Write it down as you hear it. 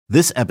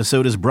This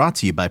episode is brought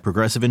to you by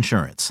Progressive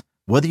Insurance.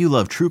 Whether you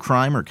love true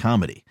crime or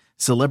comedy,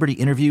 celebrity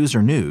interviews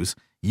or news,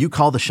 you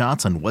call the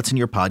shots on what's in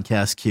your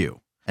podcast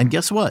queue. And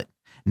guess what?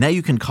 Now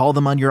you can call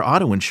them on your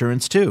auto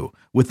insurance too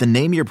with the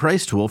Name Your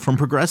Price tool from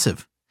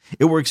Progressive.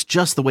 It works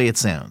just the way it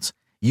sounds.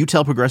 You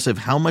tell Progressive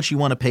how much you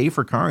want to pay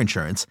for car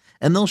insurance,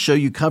 and they'll show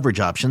you coverage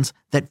options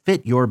that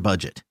fit your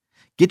budget.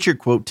 Get your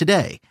quote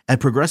today at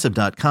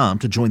Progressive.com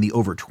to join the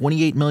over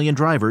 28 million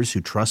drivers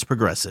who trust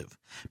Progressive.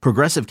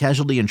 Progressive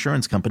Casualty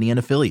Insurance Company and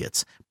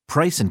Affiliates.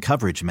 Price and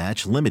coverage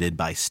match limited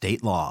by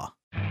state law.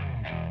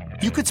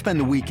 You could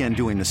spend the weekend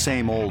doing the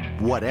same old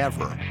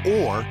whatever,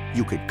 or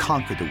you could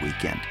conquer the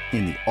weekend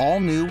in the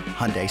all-new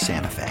Hyundai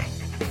Santa Fe.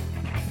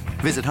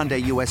 Visit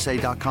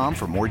HyundaiUSA.com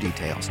for more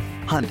details.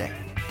 Hyundai,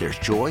 there's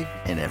joy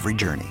in every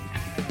journey.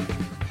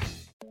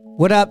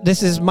 What up?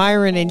 This is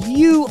Myron, and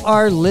you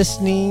are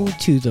listening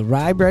to the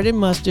Rye Bread and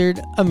Mustard,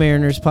 a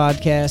Mariners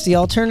podcast, the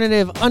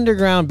alternative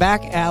underground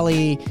back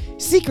alley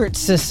secret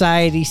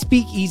society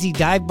speakeasy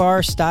dive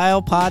bar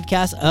style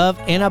podcast of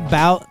and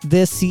about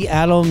the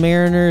Seattle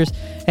Mariners.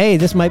 Hey,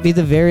 this might be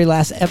the very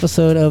last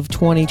episode of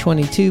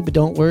 2022, but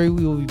don't worry,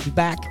 we will be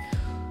back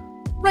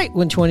right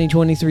when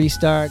 2023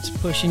 starts,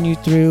 pushing you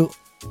through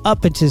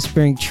up into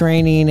spring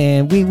training,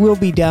 and we will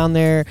be down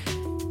there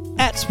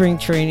at spring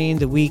training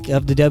the week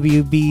of the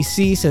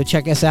WBC, so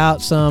check us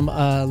out. Some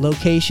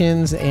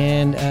locations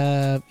and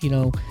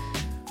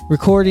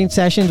recording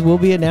sessions will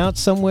be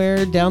announced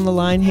somewhere down the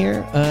line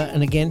here,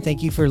 and again,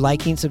 thank you for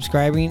liking,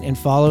 subscribing, and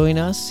following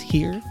us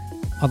here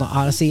on the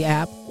Odyssey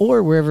app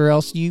or wherever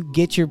else you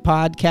get your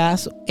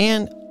podcasts,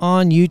 and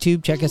on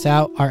YouTube. Check us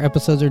out. Our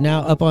episodes are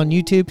now up on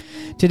YouTube.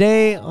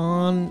 Today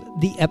on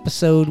the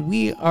episode,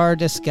 we are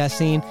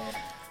discussing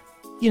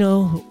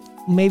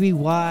maybe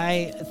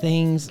why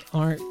things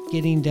aren't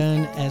getting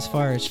done as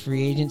far as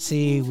free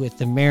agency with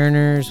the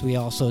Mariners. We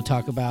also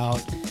talk about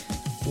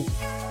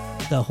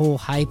the whole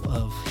hype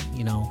of,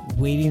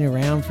 waiting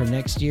around for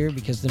next year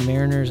because the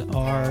Mariners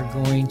are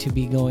going to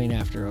be going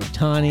after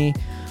Ohtani.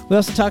 We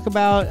also talk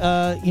about,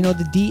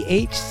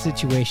 the DH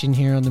situation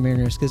here on the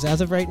Mariners, because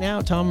as of right now,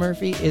 Tom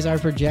Murphy is our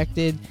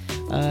projected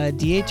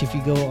DH. If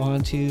you go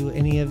on to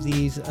any of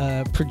these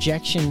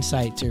projection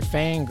sites or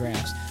fan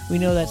graphs, we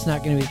know that's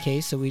not going to be the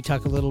case, so we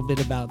talk a little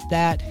bit about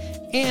that.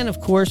 And,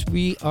 of course,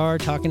 we are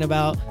talking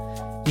about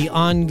the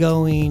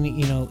ongoing,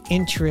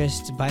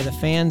 interest by the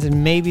fans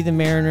and maybe the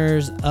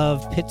Mariners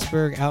of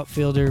Pittsburgh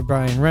outfielder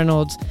Brian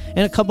Reynolds and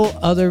a couple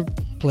other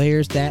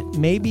players that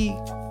maybe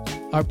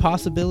are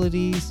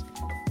possibilities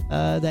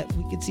that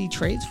we could see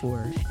trades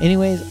for.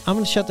 Anyways, I'm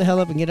going to shut the hell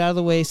up and get out of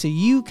the way so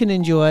you can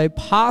enjoy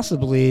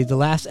possibly the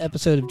last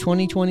episode of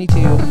 2022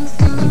 of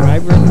the Rye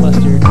Bread and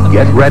Mustard.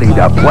 Get ready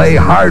to play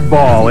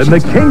hardball in the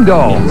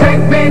Kingdom.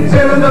 Take me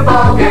to the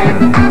ball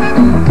game.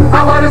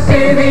 I want to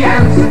see the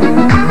M's.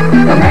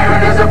 The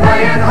Mariners are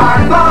playing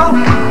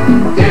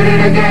hardball. Did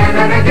it again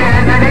and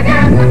again and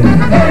again.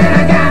 Did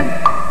it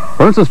again.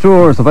 Princess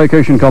Tours, the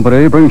vacation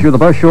company, brings you the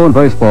best show in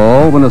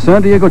baseball when the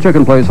San Diego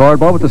Chicken plays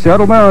hardball with the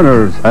Seattle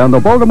Mariners and the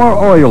Baltimore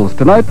Orioles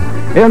tonight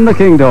in the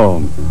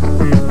Kingdom.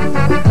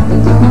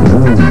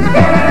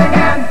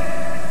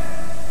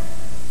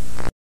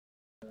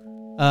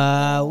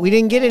 We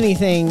didn't get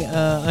anything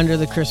under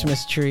the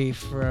Christmas tree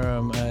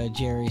from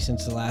Jerry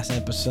since the last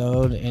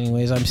episode.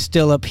 Anyways, I'm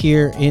still up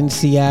here in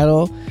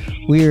Seattle.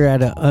 We are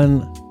at an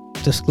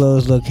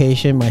undisclosed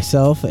location,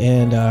 myself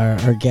and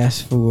our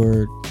guest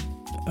for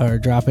our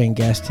drop-in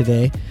guest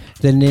today.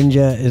 The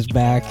Ninja is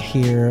back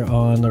here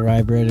on the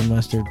Rye Bread and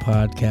Mustard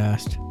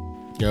podcast.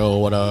 Yo,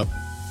 what up?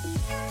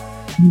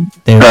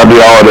 Happy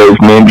holidays,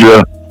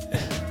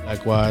 Ninja.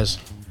 Likewise.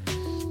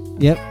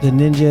 Yep, the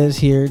Ninja is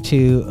here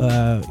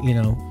to,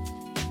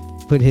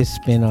 put his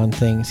spin on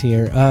things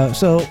here.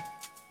 So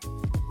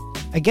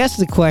I guess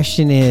the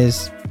question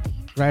is,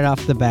 right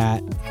off the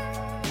bat,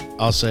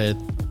 I'll say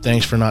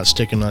thanks for not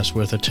sticking us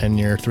with a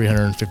 10-year,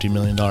 $350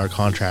 million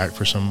contract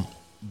for some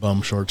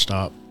bum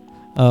shortstop.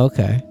 Oh,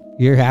 okay.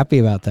 You're happy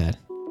about that.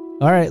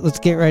 All right, let's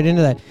get right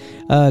into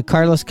that.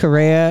 Carlos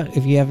Correa,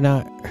 if you have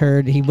not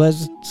heard, he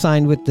was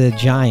signed with the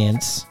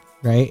Giants,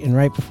 right? And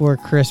right before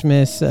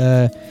Christmas,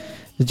 the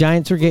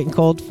Giants were getting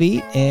cold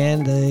feet,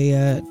 and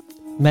the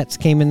Mets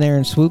came in there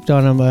and swooped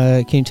on him.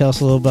 Can you tell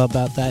us a little bit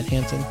about that,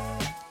 Hanson?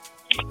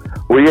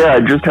 Well, yeah,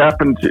 it just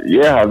happened to,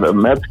 the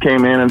Mets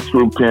came in and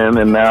swooped in,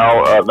 and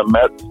now the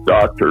Mets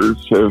doctors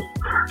have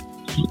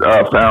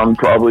found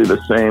probably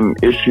the same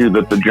issue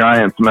that the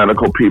Giants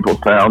medical people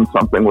found,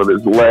 something with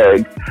his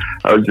leg.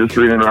 I was just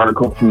reading an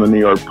article from the New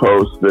York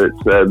Post that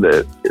said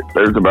that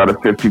there's about a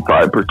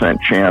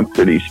 55% chance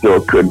that he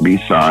still could be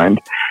signed,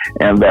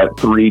 and that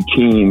 3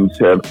 teams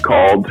have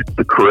called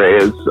the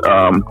Correa's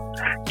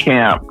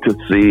camp to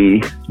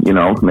see,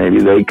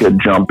 maybe they could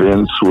jump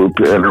in, swoop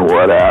in, or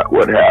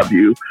what have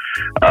you.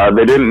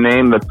 They didn't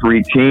name the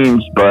 3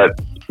 teams, but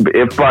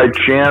if by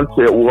chance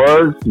it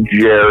was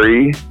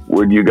Jerry,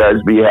 would you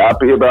guys be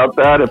happy about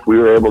that if we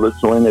were able to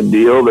swing a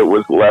deal that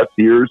was less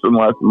years and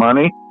less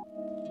money?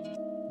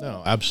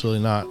 No,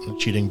 absolutely not. A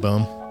cheating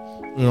bum.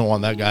 We don't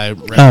want that guy.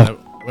 We don't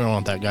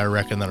want that guy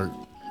wrecking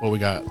what we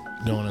got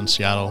going in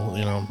Seattle.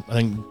 I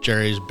think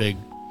Jerry's big,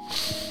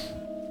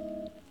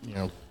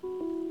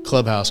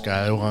 clubhouse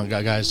guy. They want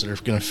guys that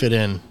are going to fit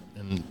in,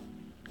 and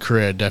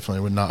Correa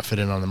definitely would not fit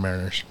in on the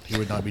Mariners. He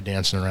would not be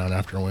dancing around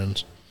after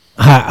wins.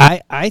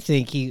 I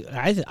think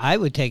I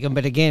would take him,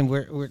 but again,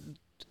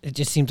 it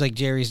just seems like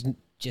Jerry's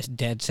just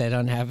dead set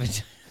on having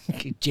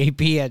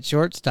JP at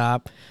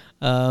shortstop.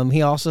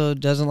 He also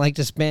doesn't like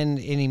to spend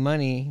any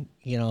money,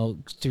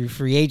 through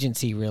free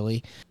agency,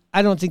 really.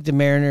 I don't think the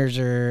Mariners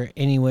are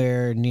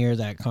anywhere near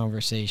that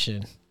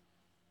conversation.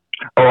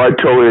 Oh, I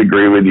totally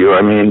agree with you.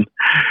 I mean,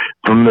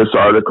 from this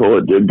article,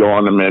 it did go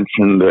on to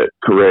mention that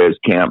Correa's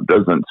camp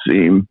doesn't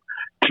seem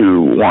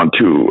to want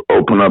to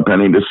open up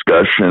any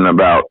discussion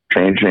about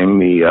changing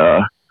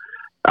the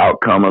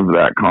outcome of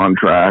that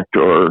contract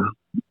or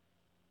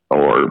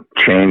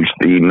change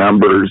the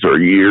numbers or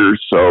years.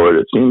 So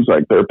it seems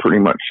like they're pretty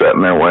much set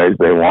in their ways.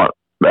 They want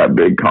that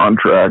big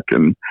contract,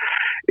 and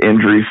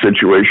injury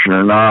situation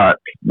or not,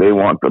 they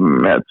want the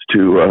Mets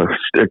to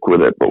stick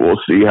with it. But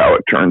we'll see how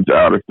it turns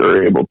out if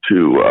they're able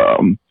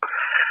to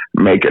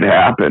make it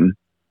happen.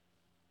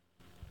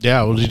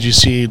 Yeah, well, did you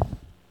see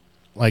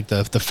like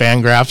the fan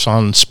graphs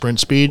on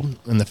sprint speed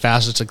and the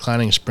fastest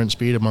declining sprint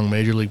speed among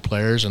major league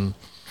players and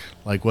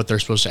like what they're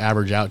supposed to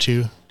average out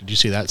to? Did you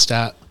see that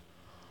stat?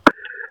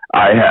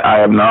 I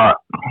have not.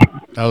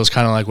 That was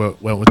kind of like what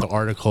went with the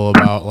article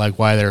about like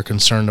why they're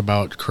concerned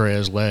about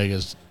Correa's leg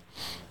is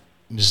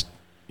just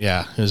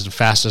is the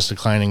fastest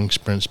declining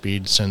sprint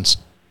speed since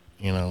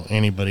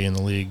anybody in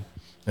the league,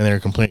 and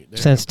they're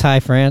since Ty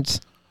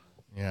France.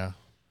 Yeah,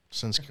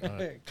 since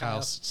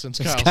Kyle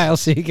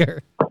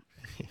Seager.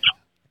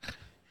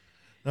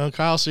 No,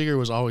 Kyle Seager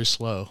was always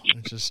slow.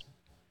 It's just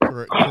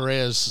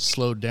Correa's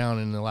slowed down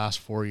in the last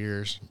 4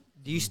 years.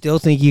 Do you still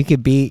think you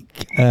could beat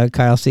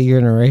Kyle Seager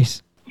in a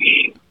race?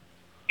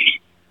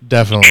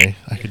 Definitely.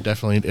 I could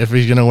definitely. If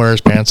he's going to wear his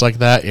pants like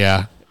that,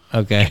 yeah.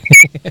 Okay.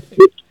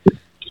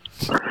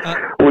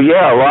 Well,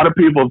 yeah, a lot of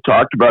people have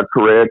talked about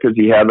Correa because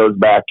he had those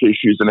back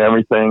issues and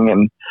everything,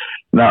 and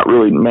not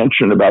really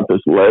mentioned about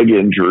this leg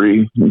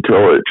injury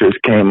until it just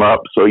came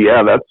up. So,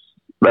 yeah,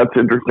 that's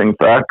interesting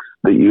facts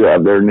that you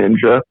have there,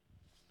 Ninja.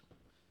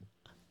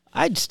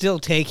 I'd still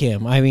take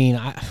him. I mean,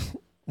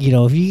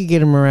 if you could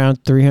get him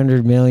around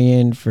 $300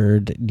 million for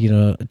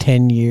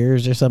 10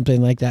 years or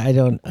something like that, I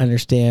don't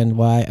understand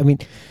why. I mean,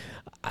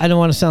 I don't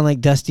want to sound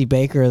like Dusty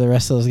Baker or the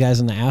rest of those guys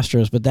in the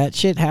Astros, but that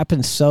shit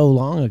happened so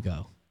long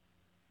ago.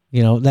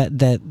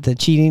 That the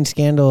cheating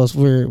scandals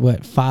were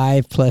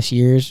 5+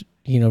 years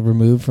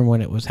removed from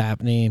when it was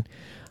happening.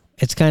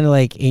 It's kind of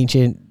like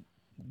ancient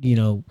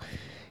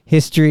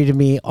history to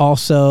me.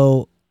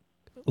 Also,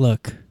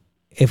 look,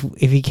 if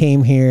he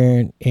came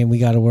here and we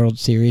got a World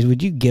Series,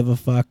 would you give a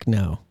fuck?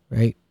 No,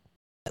 right?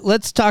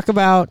 Let's talk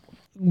about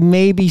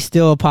maybe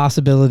still a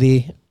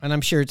possibility, and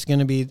I'm sure it's going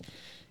to be,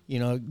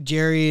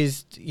 Jerry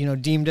is,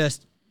 deemed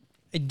us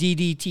a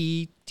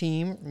DDT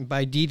team.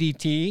 By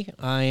DDT,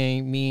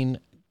 I mean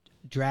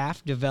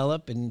draft,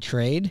 develop, and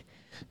trade.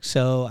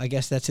 So I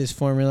guess that's his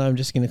formula. I'm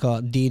just going to call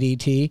it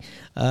DDT.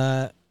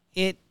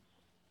 It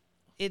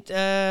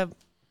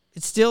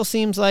still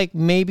seems like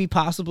maybe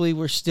possibly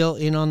we're still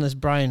in on this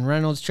Brian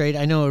Reynolds trade.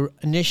 I know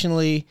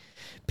initially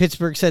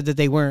Pittsburgh said that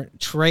they weren't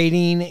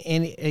trading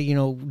any,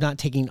 not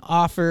taking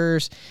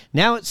offers.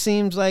 Now it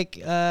seems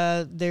like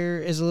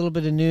there is a little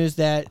bit of news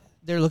that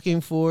they're looking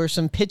for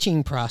some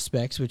pitching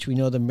prospects, which we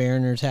know the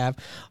Mariners have.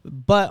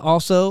 But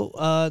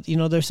also,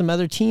 there's some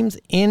other teams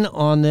in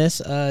on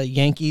this,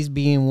 Yankees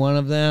being one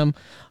of them.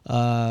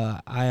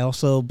 I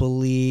also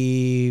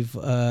believe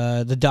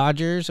the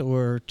Dodgers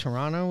or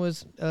Toronto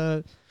was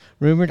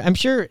rumored. I'm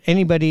sure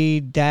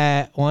anybody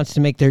that wants to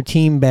make their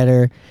team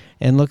better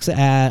and looks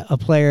at a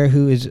player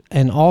who is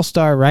an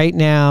all-star right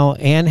now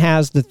and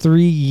has the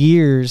 3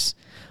 years,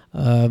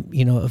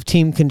 of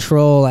team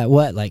control at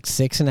like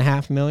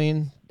 $6.5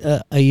 million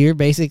a year,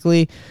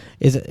 basically,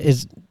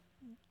 is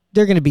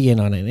they're going to be in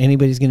on it.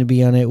 Anybody's going to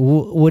be on it.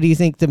 What do you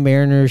think the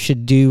Mariners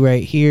should do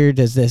right here?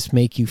 Does this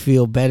make you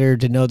feel better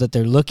to know that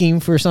they're looking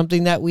for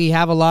something that we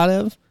have a lot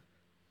of?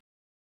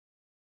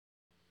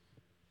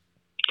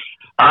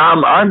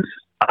 I'm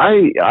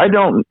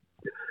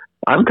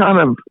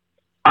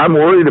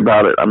worried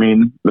about it. I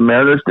mean, the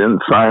Mariners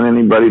didn't sign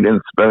anybody,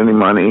 didn't spend any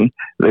money.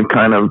 They've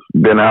kind of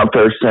been out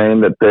there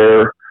saying that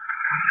they're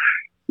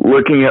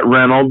looking at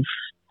Reynolds.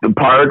 The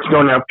Pirates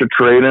don't have to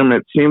trade him,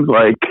 it seems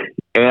like.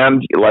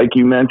 And like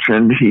you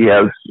mentioned, he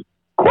has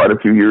quite a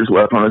few years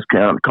left on his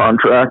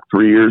contract,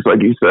 3 years,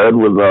 like you said,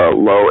 with a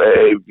low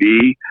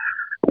AAV,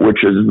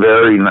 which is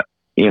very,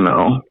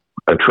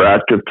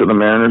 attractive to the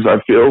Mariners,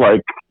 I feel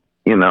like,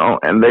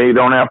 and they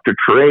don't have to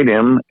trade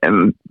him.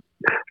 And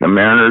the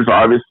Mariners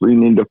obviously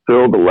need to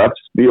fill the left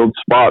field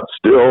spot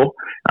still.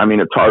 I mean,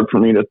 it's hard for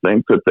me to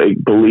think that they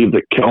believe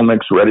that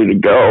Kelnick's ready to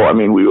go. I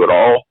mean, we would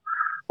all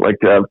like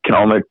to have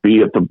Kelnick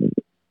be at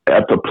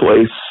the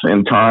place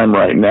in time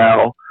right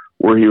now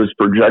where he was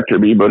projected to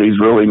be, but he's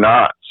really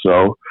not.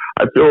 So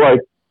I feel like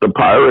the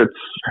Pirates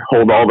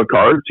hold all the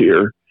cards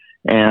here.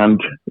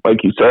 And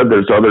like you said,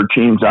 there's other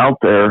teams out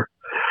there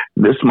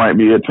this might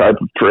be a type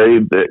of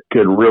trade that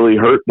could really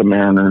hurt the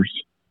Mariners.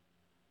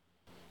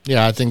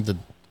 Yeah, I think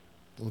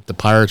the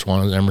Pirates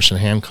wanted Emerson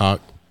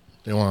Hancock.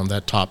 They want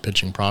that top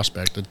pitching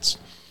prospect.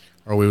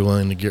 Are we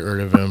willing to get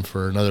rid of him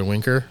for another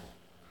Winker?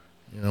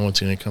 What's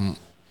going to come?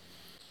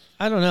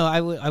 I don't know.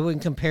 I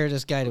wouldn't compare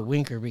this guy to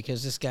Winker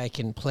because this guy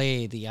can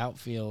play the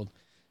outfield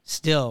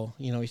still.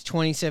 He's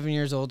 27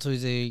 years old, so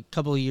he's a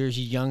couple of years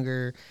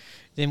younger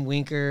than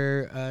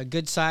Winker.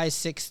 Good size,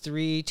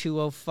 6'3",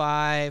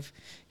 205.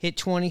 Hit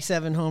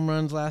 27 home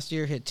runs last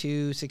year, hit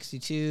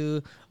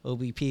 262,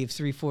 OBP of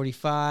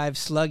 345,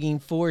 slugging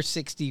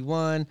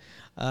 461.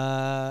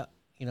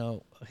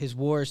 His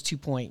WAR is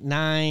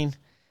 2.9.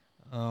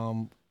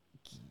 I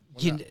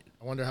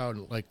wonder how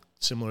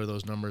similar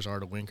those numbers are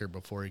to Winker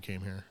before he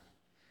came here.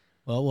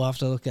 Well, we'll have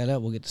to look that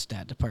up. We'll get the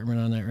stat department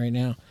on that right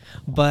now.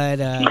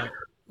 But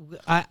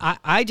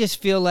I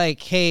just feel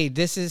like, hey,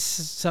 this is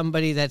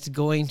somebody that's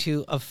going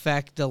to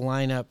affect the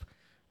lineup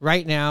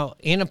right now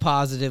in a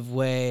positive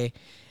way.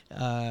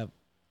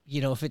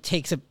 If it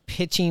takes a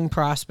pitching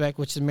prospect,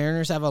 which the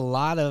Mariners have a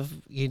lot of,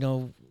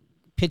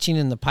 pitching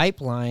in the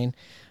pipeline,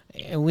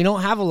 and we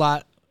don't have a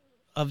lot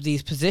of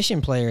these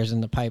position players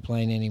in the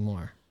pipeline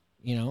anymore.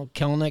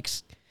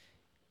 Kelenich's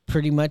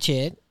pretty much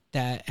it.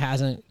 That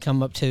hasn't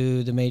come up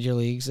to the major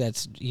leagues.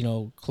 That's,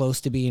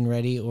 close to being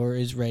ready or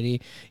is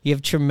ready. You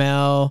have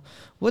Trammell.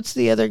 What's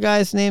the other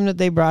guy's name that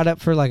they brought up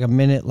for like a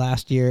minute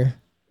last year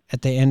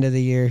at the end of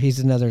the year? He's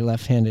another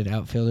left-handed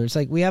outfielder. It's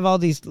like we have all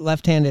these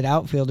left-handed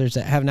outfielders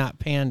that have not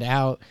panned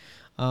out.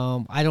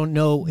 I don't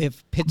know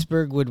if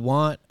Pittsburgh would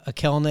want a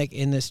Kelenic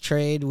in this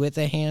trade with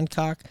a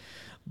Hancock,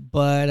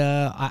 but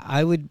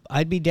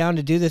I'd be down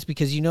to do this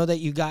because that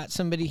you got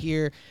somebody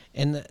here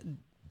and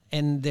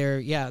their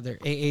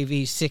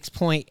AAV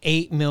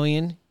 $6.8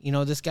 million.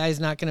 This guy's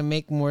not going to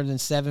make more than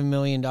 $7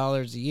 million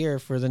a year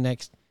for the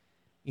next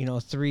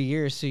 3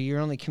 years. So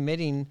you're only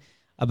committing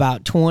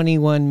about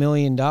 $21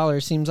 million.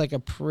 Seems like a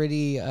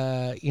pretty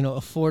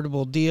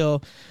affordable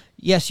deal.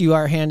 Yes, you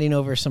are handing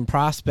over some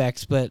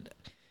prospects, but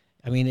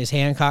is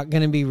Hancock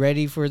going to be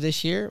ready for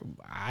this year?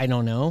 I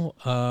don't know.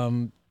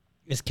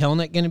 Is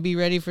Kelenic going to be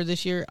ready for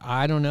this year?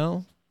 I don't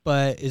know.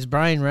 But is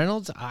Brian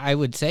Reynolds? I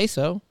would say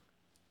so.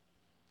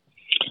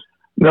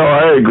 No,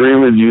 I agree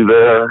with you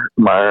there,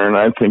 Myron.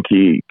 I think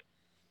he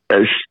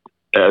has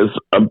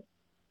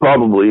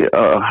probably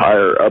a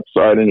higher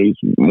upside, and he's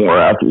more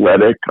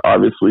athletic,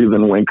 obviously,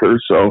 than Winker.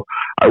 So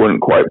I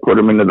wouldn't quite put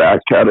him into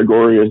that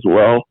category as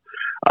well.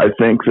 I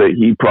think that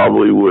he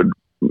probably would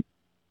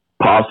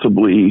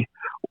possibly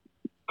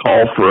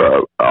call for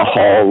a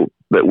haul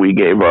that we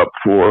gave up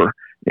for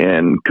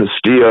in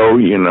Castillo,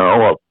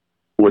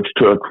 which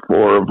took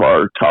 4 of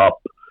our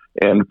top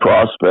end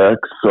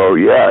prospects. So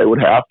yeah, I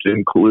would have to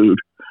include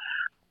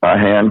a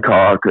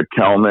Hancock, a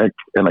Kelenic,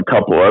 and a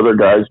couple other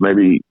guys,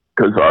 maybe,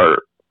 because our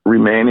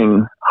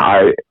remaining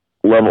high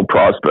level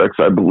prospects,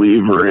 I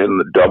believe, are in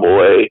the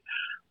AA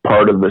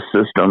part of the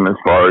system as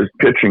far as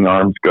pitching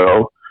arms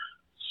go.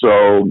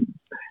 So,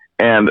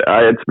 and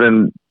it's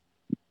been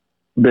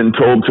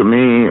told to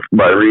me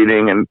by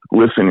reading and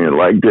listening to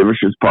like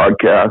Divish's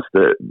podcast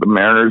that the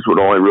Mariners would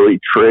only really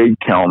trade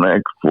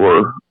Kelenic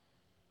for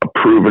a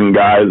proven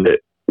guy that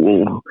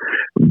will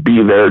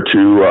be there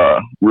to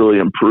really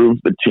improve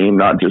the team,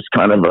 not just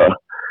kind of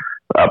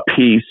a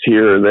piece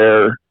here or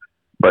there.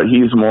 But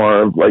he's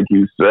more of, like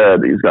you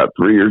said, he's got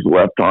 3 years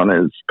left on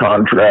his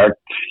contract.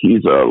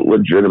 He's a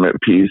legitimate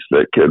piece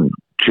that could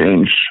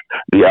change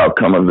the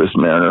outcome of this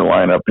Mariner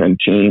lineup and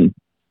team.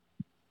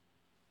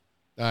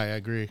 I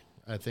agree.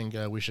 I think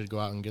we should go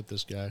out and get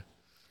this guy.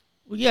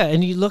 Well, yeah,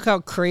 and you look how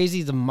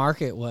crazy the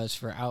market was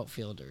for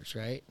outfielders,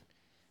 right?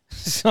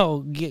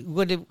 So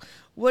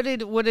what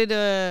did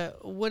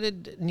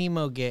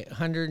Nemo get?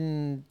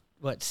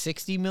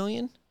 160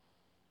 million?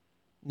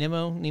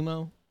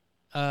 Nemo.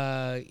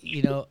 A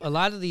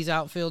lot of these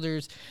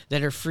outfielders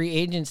that are free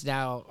agents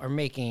now are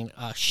making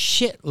a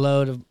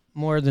shitload of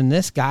more than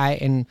this guy,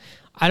 and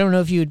I don't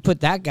know if you would put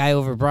that guy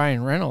over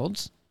Brian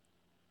Reynolds.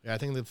 Yeah, I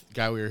think the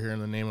guy we were hearing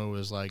the name of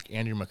was like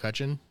Andrew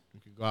McCutchen. We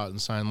could go out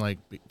and sign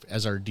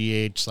as our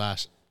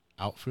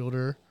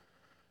DH/outfielder,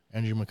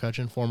 Andrew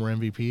McCutchen, former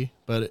MVP,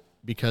 but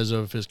because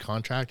of his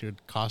contract, it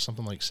would cost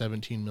something like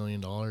 $17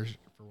 million for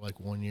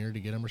 1 year to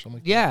get him or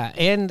something like that.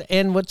 Yeah,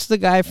 and what's the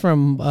guy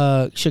from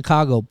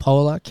Chicago,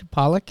 Pollock?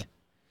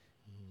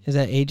 Is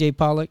that AJ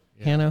Pollock,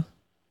 yeah. Hanno?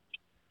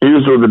 He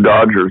was with the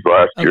Dodgers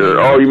last year.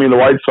 Oh, you mean the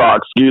White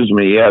Sox? Excuse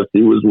me. Yes,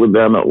 he was with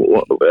them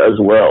as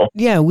well.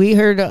 Yeah, we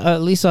heard,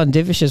 at least on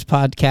Divish's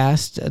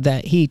podcast,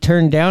 that he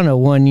turned down a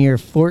 1 year,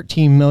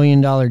 $14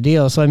 million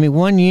deal. So,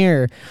 1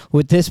 year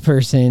with this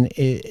person,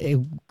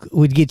 it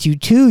would get you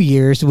 2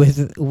 years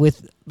with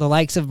the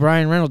likes of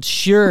Brian Reynolds.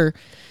 Sure,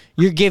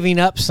 you're giving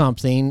up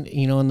something,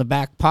 in the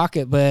back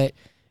pocket, but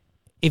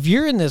if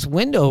you're in this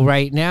window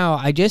right now,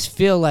 I just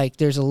feel like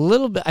there's a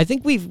little bit. I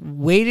think we've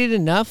waited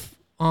enough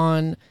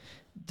on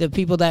the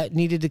people that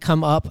needed to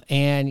come up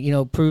and,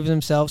 prove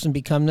themselves and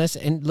become this.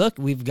 And look,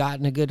 we've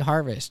gotten a good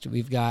harvest.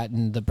 We've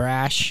gotten the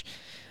Brash.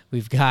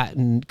 We've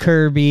gotten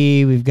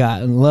Kirby, we've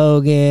gotten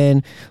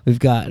Logan, we've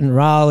gotten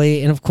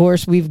Raleigh, and of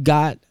course we've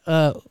got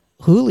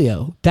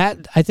Julio.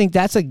 I think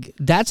that's a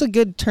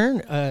good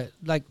turn.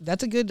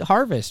 That's a good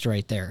harvest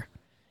right there.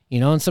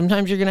 And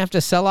sometimes you're gonna have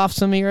to sell off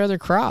some of your other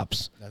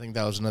crops. I think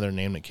that was another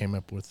name that came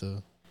up with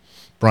the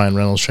Brian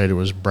Reynolds trade. It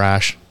was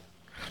Brash.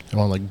 They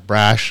want like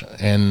Brash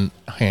and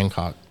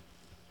Hancock.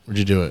 Would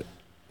you do it?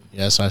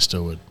 Yes, I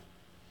still would.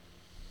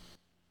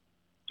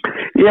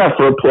 Yeah,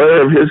 for a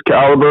player of his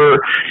caliber,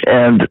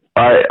 and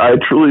I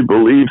truly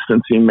believe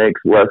since he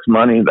makes less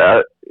money,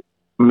 that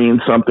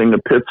means something to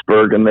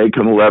Pittsburgh, and they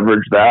can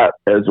leverage that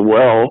as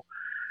well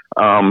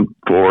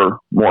for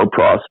more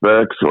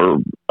prospects or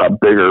a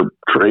bigger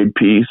trade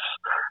piece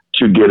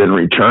to get in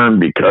return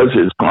because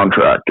his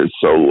contract is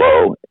so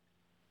low.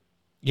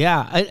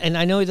 Yeah, and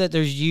I know that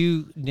there's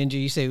Ninja,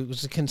 you say it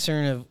was a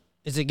concern of,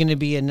 is it going to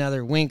be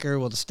another Winker?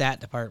 Well, the stat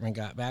department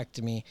got back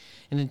to me.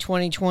 And in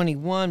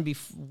 2021,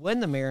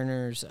 when the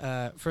Mariners,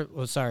 in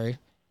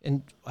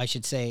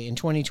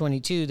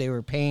 2022, they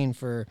were paying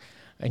for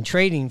and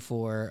trading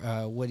for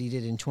what he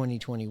did in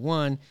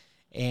 2021.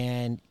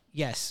 And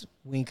yes,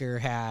 Winker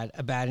had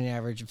a batting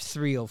average of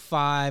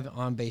 .305,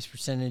 on-base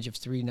percentage of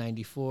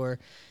 .394,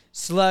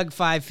 slug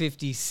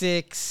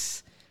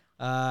 .556,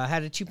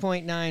 had a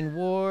 2.9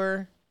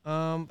 WAR,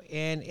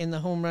 and in the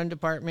home run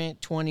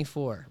department,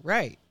 24.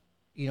 Right.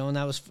 And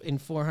that was in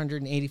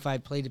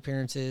 485 plate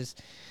appearances.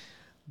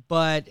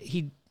 But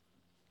he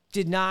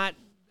did not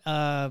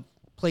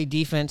play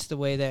defense the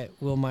way that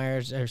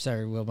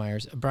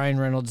Brian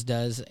Reynolds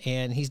does.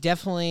 And he's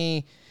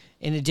definitely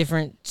in a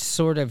different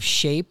sort of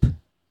shape,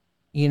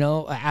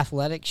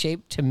 athletic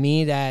shape to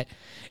me, that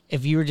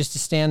if you were just to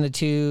stand the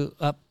two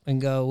up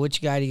and go,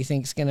 which guy do you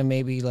think is going to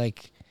maybe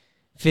like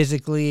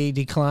physically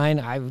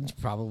decline, I would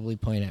probably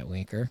point at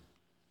Winker.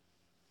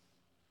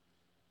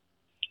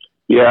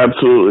 Yeah,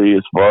 absolutely.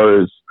 As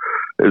far as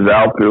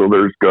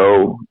outfielders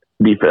go,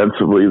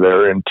 defensively,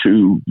 they're in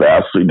two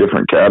vastly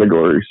different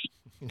categories.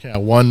 Yeah,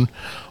 one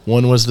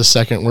was the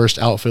second worst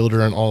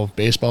outfielder in all of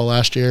baseball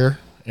last year,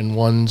 and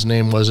one's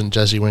name wasn't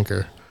Jesse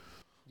Winker.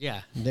 Yeah,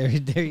 there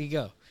you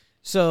go.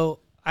 So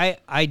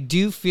I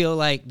do feel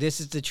like this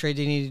is the trade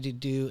they needed to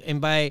do.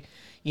 And by,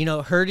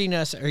 hurting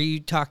us, are you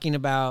talking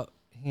about,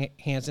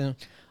 Hanson,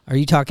 are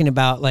you talking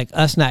about like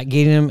us not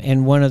getting him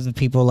and one of the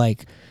people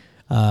like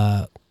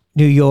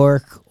New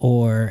York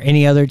or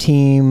any other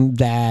team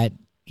that,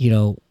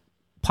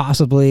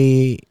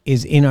 possibly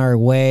is in our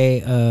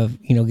way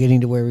of, getting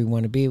to where we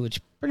want to be,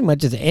 which pretty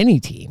much is any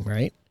team,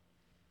 right?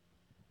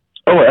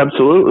 Oh,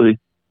 absolutely.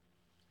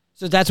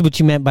 So that's what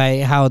you meant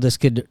by how this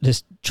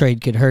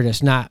trade could hurt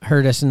us, not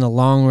hurt us in the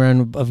long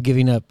run of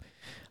giving up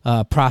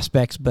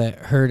prospects, but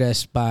hurt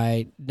us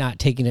by not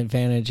taking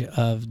advantage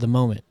of the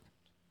moment.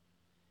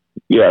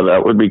 Yeah,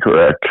 that would be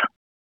correct.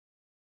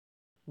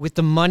 With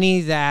the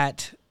money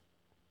that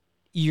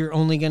you're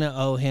only going to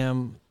owe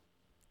him,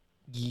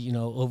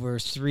 over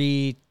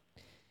 3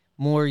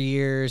 more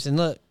years. And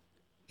look,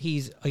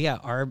 he's,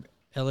 ARB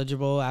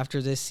eligible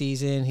after this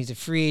season. He's a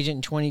free agent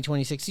in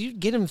 2026. You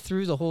get him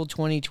through the whole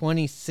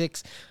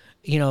 2026,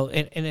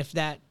 and if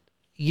that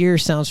year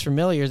sounds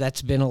familiar,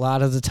 that's been a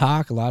lot of the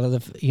talk, a lot of the,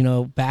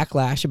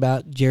 backlash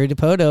about Jerry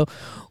Dipoto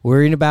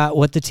worrying about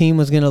what the team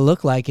was going to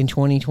look like in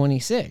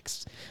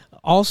 2026.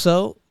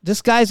 Also,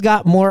 this guy's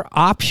got more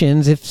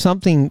options if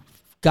something,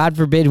 God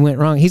forbid, went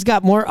wrong. He's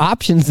got more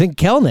options than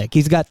Kelnick.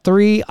 He's got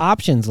 3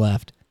 options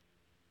left.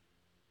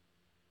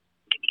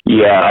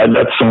 Yeah,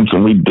 that's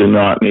something we do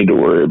not need to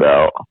worry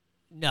about.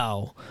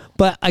 No.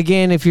 But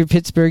again, if you're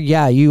Pittsburgh,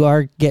 you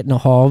are getting a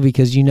haul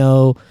because you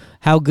know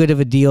how good of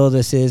a deal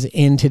this is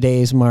in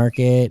today's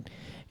market.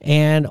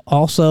 And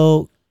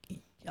also,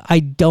 I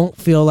don't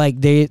feel like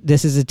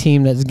this is a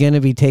team that's going to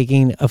be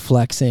taking a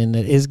Flexen,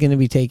 that is going to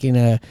be taking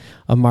a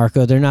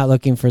Marco. They're not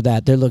looking for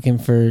that. They're looking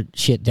for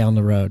shit down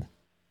the road.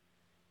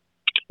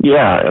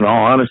 Yeah, in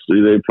all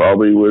honesty, they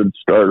probably would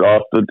start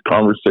off the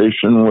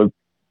conversation with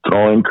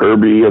throwing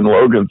Kirby and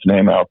Logan's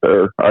name out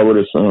there, I would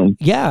assume.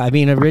 Yeah, I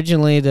mean,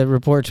 originally the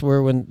reports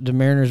were when the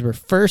Mariners were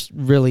first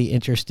really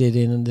interested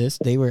in this,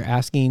 they were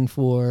asking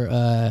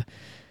for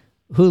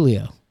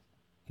Julio,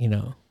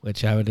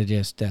 which I would have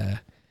just,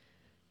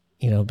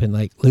 been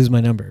like, lose my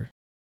number.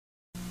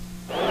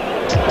 The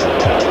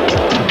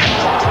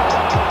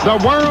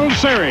World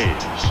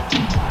Series,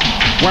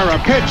 where a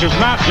pitch is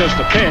not just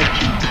a pitch,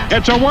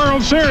 it's a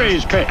World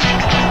Series pitch.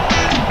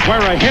 Where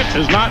a hit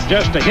is not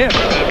just a hit,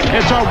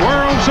 it's a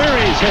World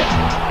Series hit.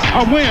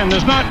 A win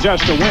is not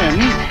just a win,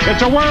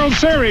 it's a World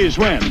Series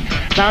win.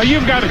 Now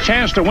you've got a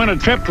chance to win a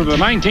trip to the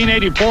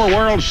 1984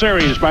 World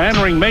Series by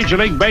entering Major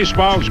League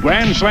Baseball's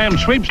Grand Slam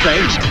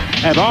sweepstakes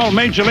at all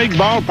Major League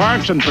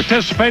ballparks and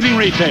participating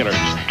retailers.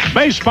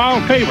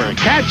 Baseball fever,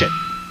 catch it.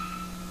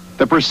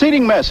 The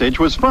preceding message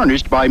was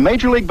furnished by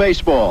Major League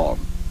Baseball.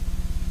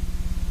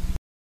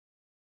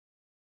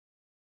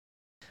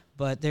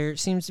 But there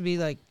seems to be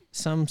like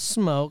some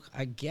smoke,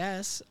 I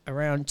guess,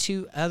 around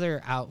 2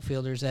 other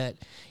outfielders that,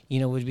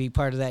 would be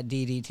part of that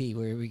DDT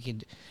where we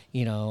could,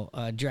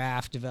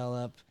 draft,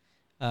 develop,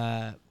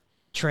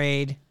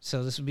 trade.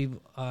 So this would be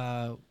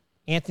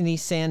Anthony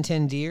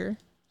Santander.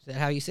 Is that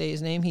how you say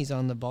his name? He's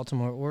on the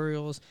Baltimore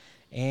Orioles.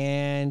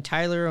 And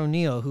Tyler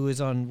O'Neill, who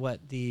is on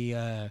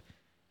the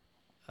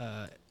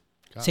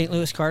St.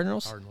 Louis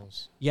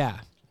Cardinals? Yeah.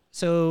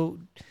 So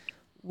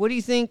what do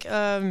you think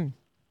the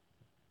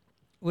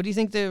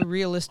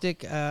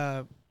realistic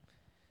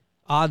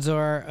odds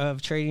are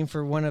of trading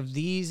for one of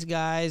these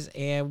guys,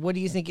 and what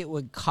do you think it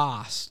would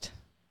cost?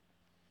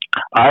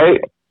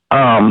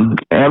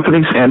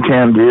 Anthony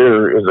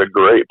Santander is a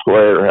great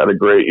player, had a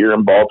great year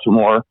in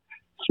Baltimore,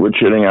 switch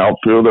hitting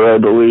outfielder, I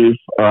believe,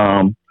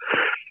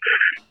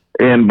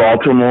 in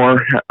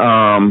Baltimore.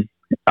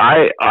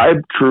 I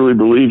truly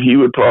believe he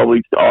would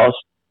probably cost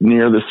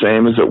near the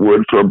same as it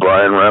would for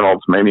Brian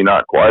Reynolds, maybe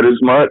not quite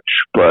as much,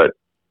 but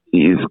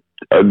he's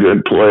a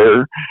good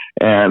player.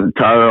 And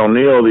Tyler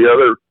O'Neill, the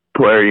other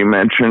player you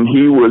mentioned,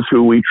 he was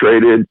who we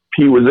traded.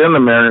 He was in the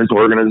Mariners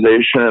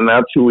organization, and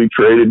that's who we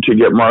traded to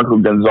get Marco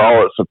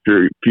Gonzalez a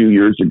few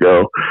years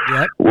ago.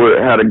 Yep.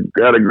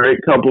 Had a great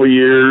couple of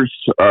years.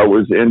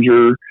 Was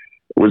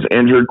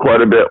injured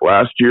quite a bit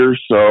last year,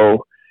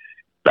 so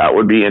that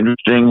would be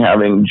interesting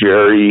having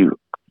Jerry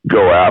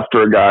go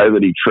after a guy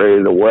that he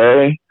traded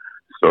away.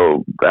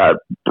 So that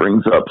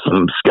brings up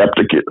some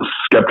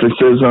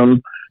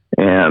skepticism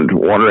and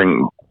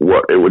wondering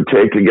what it would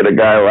take to get a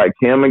guy like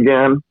him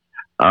again.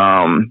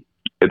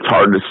 It's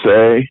hard to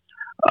say.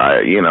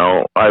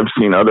 I've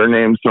seen other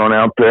names thrown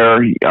out there.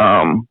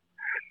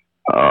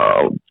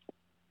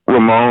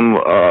 Ramon,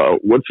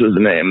 what's his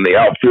name? The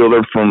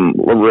outfielder from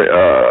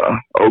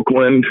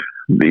Oakland,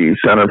 the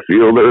center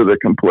fielder that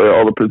can play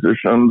all the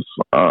positions.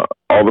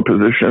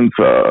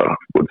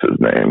 What's his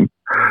name?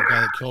 The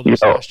guy that killed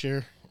us last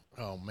year.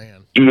 Oh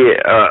man.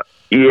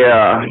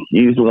 Yeah,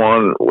 he's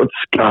one. What's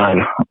God?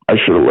 I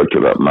should have looked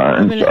it up.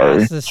 I'm going to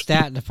Sorry. ask the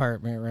stat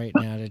department right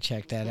now to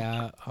check that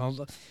out.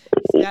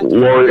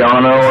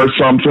 Loriano or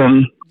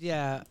something.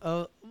 Yeah.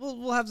 Oh,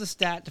 we'll have the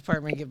stat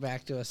department get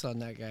back to us on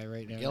that guy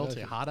right now. Miguel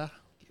Tejada?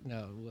 No,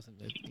 it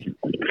wasn't.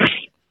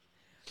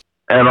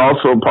 And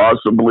also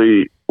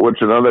possibly,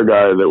 which another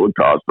guy that would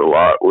cost a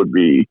lot would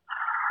be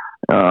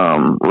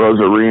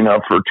Rosarina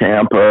for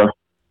Tampa.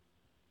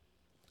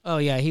 Oh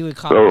yeah, he would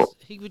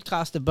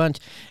cost a bunch.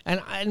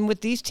 And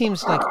with these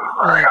teams like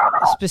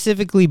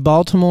specifically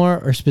Baltimore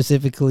or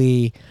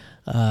specifically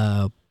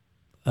Tampa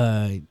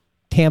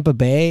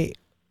Bay,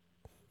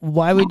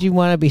 why would you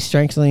want to be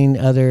strengthening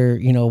other,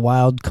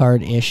 wild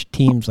card-ish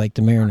teams like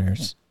the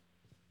Mariners?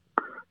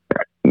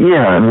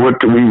 Yeah, and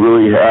what do we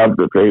really have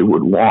that they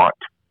would want?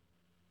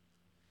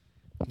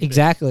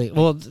 Exactly.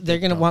 Well, they're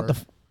going to want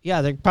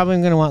they're probably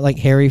going to want like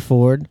Harry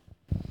Ford.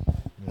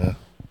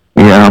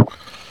 Yeah.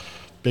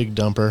 Big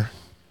dumper.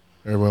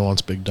 Everyone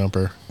wants big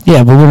dumper.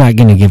 Yeah, but we're not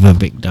going to give a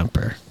big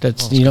dumper.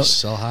 That's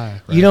so high.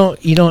 Right?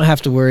 You don't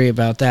have to worry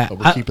about that. But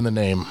we're keeping the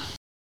name.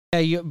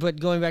 Yeah, but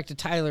going back to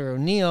Tyler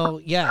O'Neill,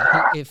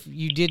 if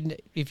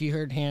you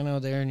heard Hanno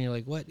there and you're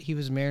like, what? He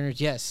was Mariners?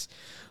 Yes,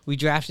 we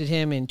drafted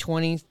him in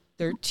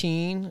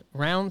 2013,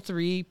 round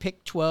 3,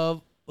 pick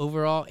 12,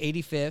 overall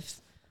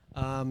 85th.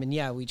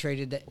 And we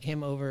traded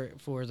him over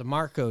for the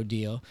Marco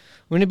deal.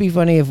 Wouldn't it be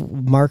funny if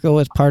Marco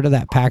was part of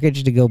that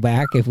package to go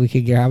back if we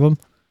could grab him?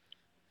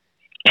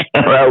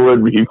 That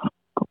would be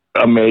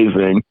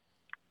amazing.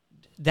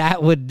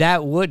 That would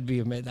be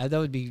amazing. That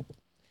would be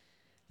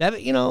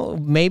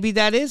maybe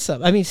that is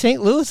something. I mean,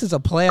 St. Louis is a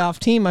playoff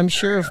team. I'm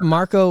sure if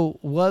Marco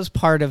was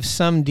part of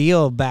some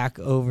deal back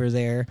over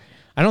there,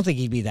 I don't think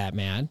he'd be that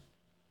mad.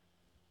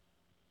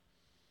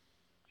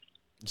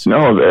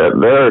 No,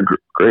 they're a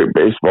great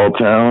baseball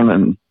town,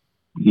 and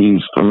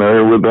he's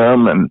familiar with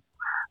them, and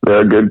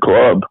they're a good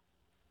club.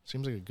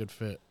 Seems like a good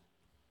fit.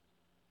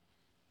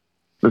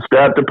 The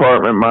stat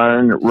department,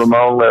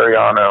 Ramon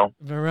Lariano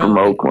from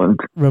Oakland.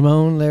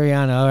 Ramon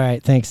Lariano. All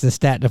right, thanks. The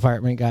stat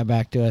department got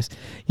back to us.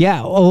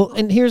 Yeah. Oh,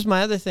 and here's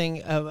my other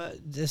thing.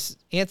 This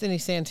Anthony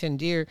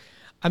Santander,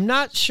 I'm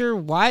not sure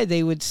why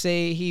they would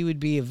say he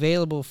would be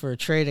available for a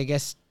trade. I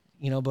guess,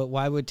 but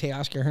why would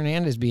Teoscar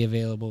Hernandez be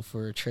available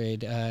for a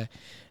trade?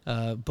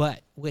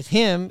 But with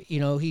him, he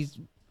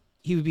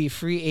would be a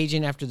free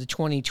agent after the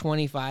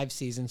 2025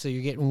 season, so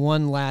you're getting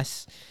one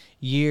last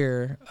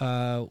year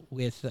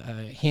with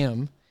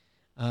him.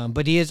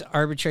 But he is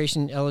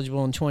arbitration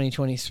eligible in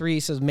 2023,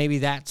 so maybe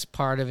that's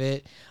part of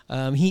it.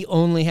 He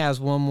only has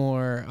one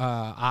more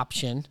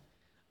option.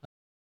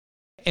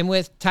 And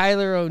with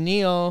Tyler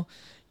O'Neill,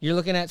 you're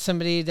looking at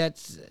somebody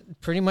that's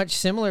pretty much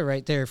similar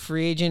right there.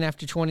 Free agent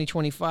after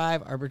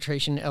 2025,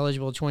 arbitration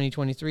eligible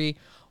 2023,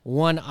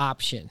 one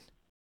option.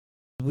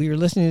 We were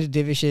listening to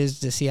Divish's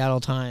The Seattle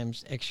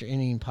Times Extra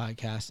Inning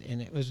podcast,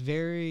 and it was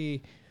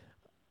very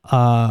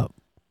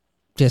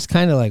just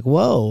kind of like,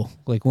 whoa,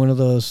 like one of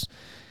those,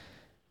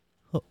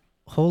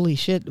 holy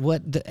shit,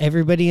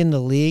 everybody in the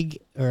league,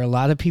 or a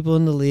lot of people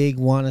in the league,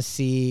 want to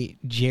see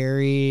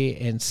Jerry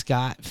and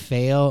Scott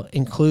fail,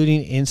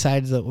 including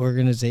inside the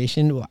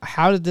organization.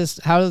 How did this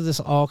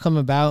all come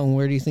about, and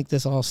where do you think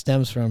this all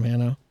stems from,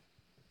 Hanno?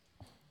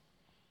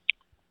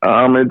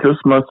 It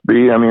just must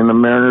be, the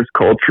Mariners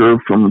culture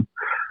from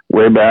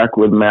way back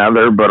with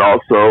Mather, but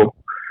also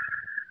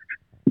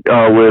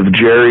with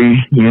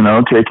Jerry,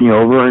 taking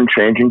over and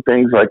changing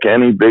things like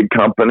any big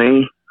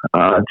company.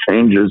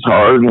 Change is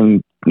hard,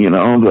 and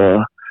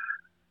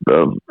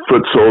the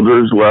foot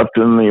soldiers left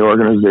in the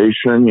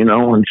organization,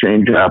 when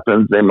change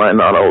happens, they might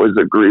not always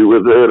agree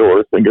with it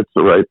or think it's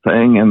the right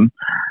thing, and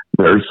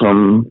there's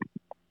some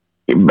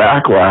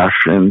backlash,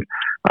 and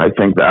I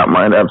think that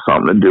might have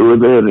something to do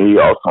with it. He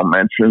also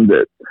mentioned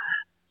that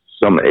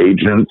some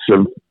agents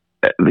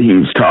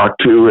he's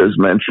talked to has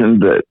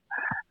mentioned that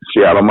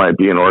Seattle might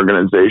be an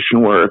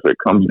organization where if it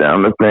comes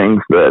down to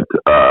things that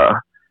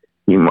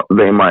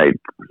they might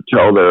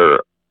tell their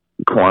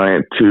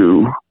client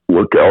to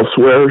look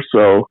elsewhere.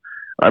 So,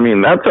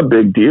 that's a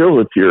big deal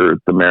if you're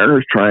the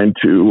Mariners trying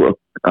to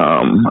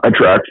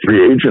attract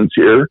free agents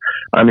here.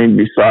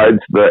 Besides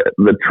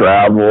the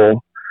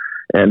travel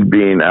and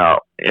being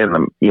out in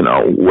the,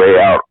 way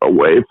out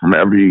away from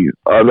every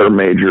other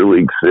major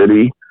league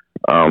city,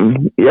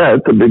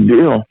 it's a big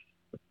deal.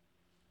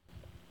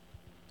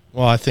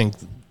 Well, I think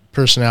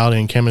personality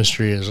and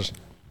chemistry is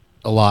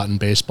a lot in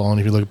baseball, and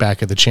if you look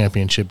back at the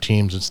championship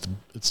teams,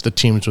 it's the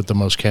teams with the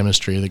most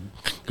chemistry that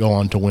go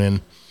on to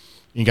win.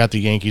 You got the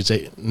Yankees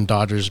and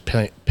Dodgers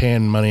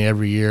paying money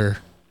every year.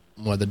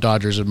 The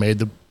Dodgers have made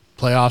the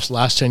playoffs the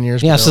last 10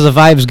 years. Yeah, so the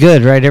vibe's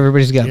good, right?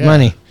 Everybody's got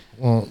money.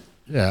 Well,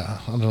 yeah,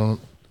 I don't know.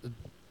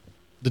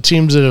 The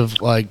teams that have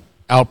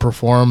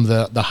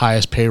outperformed the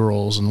highest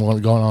payrolls and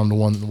going on to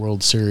win the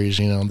World Series,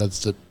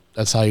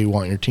 that's how you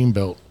want your team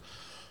built.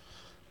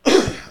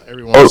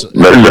 Everyone's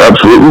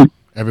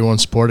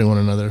supporting one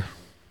another.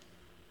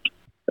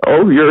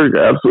 Oh, you're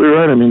absolutely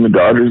right. The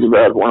Dodgers have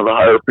had one of the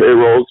higher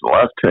payrolls in the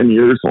last 10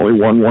 years, only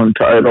won one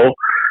title.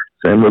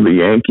 Same with the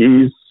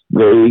Yankees.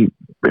 They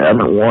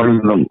haven't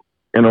won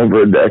in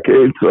over a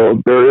decade,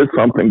 so there is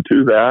something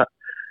to that.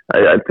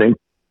 I think,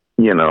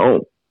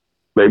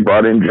 they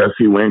brought in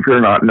Jesse Winker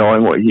not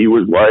knowing what he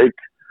was like.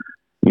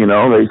 They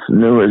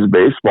knew his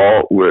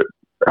baseball,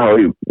 how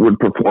he would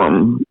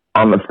perform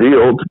on the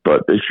field,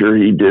 but this year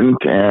he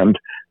didn't, and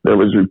there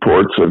was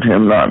reports of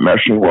him not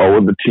meshing well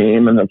with the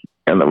team and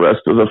the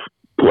rest of the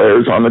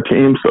players on the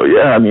team. So,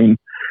 you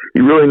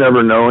really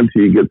never know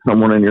until you get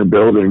someone in your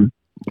building.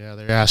 Yeah,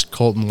 they asked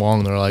Colton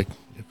Wong, they're like,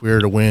 if we were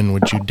to win,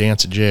 would you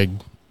dance a jig?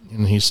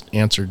 And he's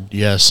answered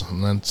yes,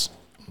 and that's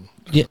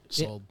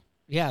sold.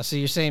 Yeah, so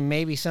you're saying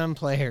maybe some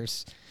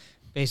players,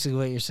 basically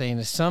what you're saying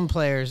is some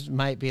players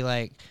might be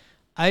like,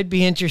 I'd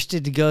be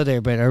interested to go there,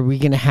 but are we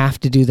going to have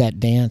to do that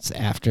dance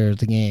after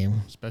the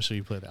game? Especially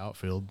you play the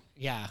outfield.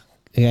 Yeah.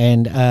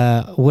 And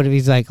what if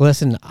he's like,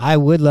 listen, I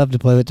would love to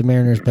play with the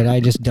Mariners, but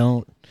I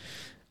don't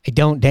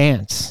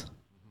dance.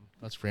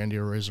 That's Randy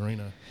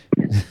Arozarena.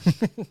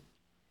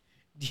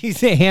 Do you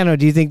think, Hanno,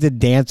 the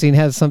dancing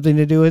has something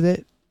to do with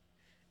it?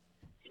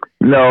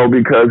 No,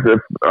 because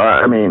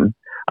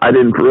I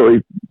didn't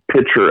really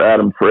picture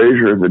Adam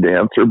Frazier as a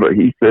dancer, but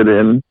he fit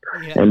in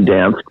and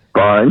danced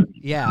fine.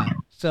 Yeah.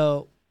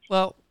 So,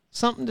 well,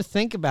 something to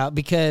think about,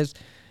 because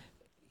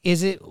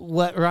is it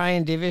what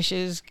Ryan Divish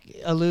is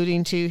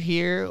alluding to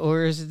here,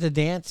 or is it the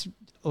dance,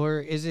 or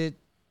is it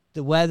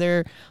the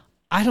weather?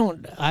 I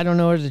don't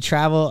know where to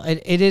travel.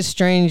 It is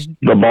strange.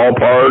 The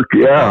ballpark,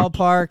 yeah.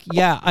 Ballpark,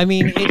 yeah.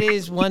 It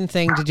is one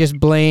thing to just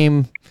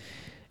blame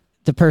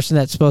the person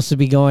that's supposed to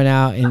be going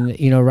out and,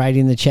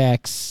 writing the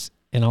checks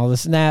and all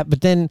this and that, but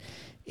then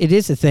it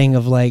is a thing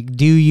of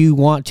do you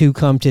want to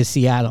come to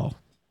Seattle?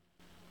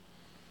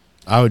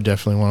 I would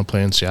definitely want to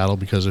play in Seattle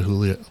because of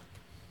Julio.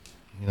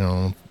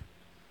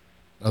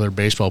 Other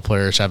baseball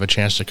players have a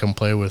chance to come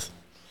play with.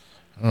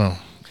 I don't know.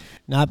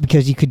 Not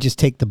because you could just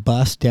take the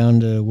bus down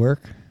to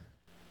work?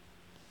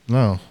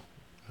 No.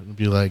 It would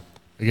be like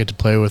I get to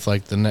play with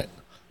the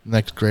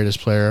next greatest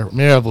player.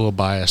 Maybe I have a little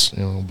bias,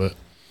 but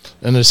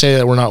and to say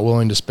that we're not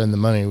willing to spend the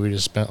money, we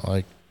just spent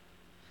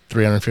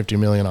 $350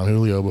 million on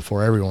Julio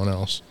before everyone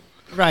else.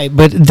 Right,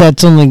 but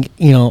that's only,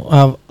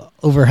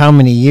 over how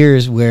many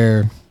years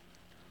where...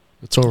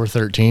 It's over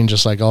 13,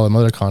 just like all them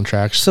other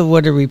contracts. So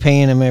what are we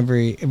paying him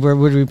what are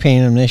we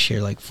paying him this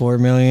year? $4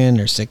 million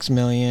or $6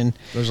 million?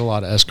 There's a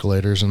lot of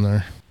escalators in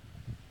there.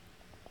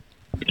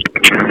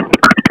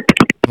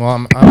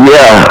 Well,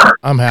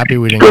 I'm happy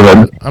we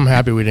didn't. I'm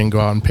happy we didn't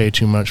go out and pay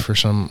too much for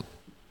some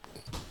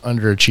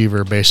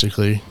underachiever,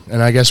 basically.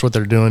 And I guess what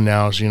they're doing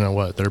now is,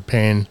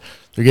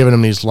 they're giving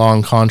them these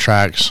long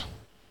contracts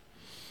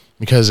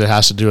because it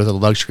has to do with the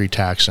luxury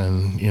tax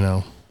and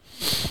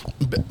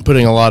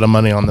putting a lot of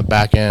money on the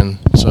back end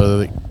so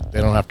that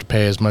they don't have to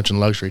pay as much in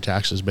luxury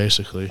taxes,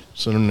 basically.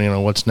 So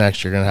then, what's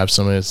next? You're going to have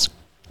somebody that's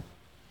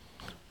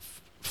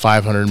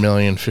 $500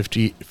 million,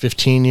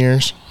 15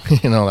 years.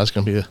 That's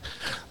going to be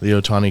the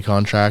Ohtani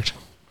contract,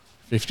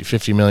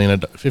 $50 million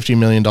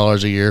a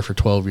year for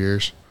 12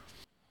 years.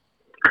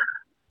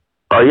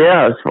 Oh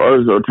yeah, as far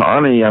as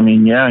Ohtani,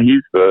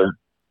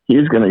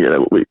 he's going to get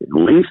at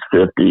least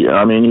 50.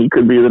 He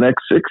could be the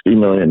next $60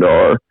 million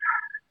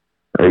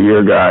a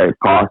year guy,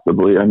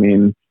 possibly.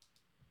 And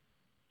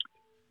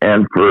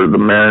for the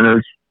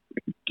Mariners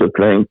to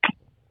think,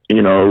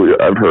 you know,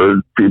 I've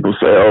heard people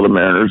say, oh, the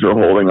Mariners are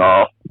holding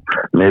off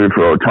maybe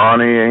for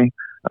Ohtani.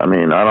 I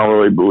mean, I don't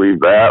really believe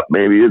that.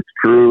 Maybe it's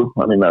true.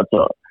 I mean, that's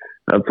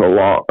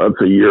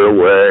a year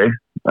away,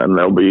 and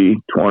there'll be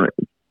 20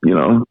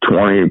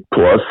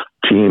 plus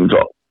teams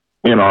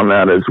in on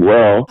that as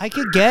well. I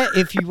could get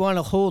if you want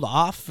to hold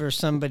off for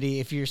somebody,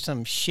 if you're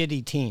some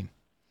shitty team.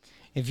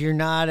 If you're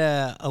not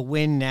a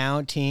win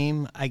now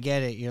team, I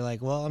get it. You're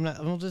like, well,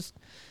 we'll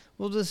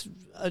just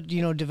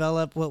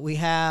develop what we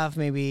have.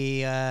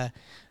 Maybe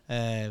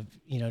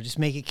just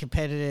make it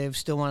competitive.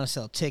 Still want to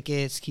sell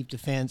tickets, keep the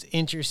fans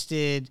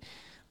interested.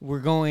 We're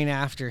going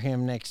after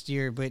him next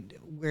year. But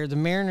where the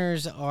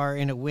Mariners are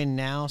in a win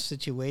now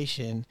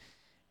situation,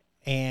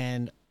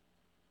 and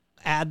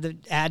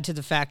add to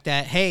the fact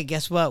that, hey,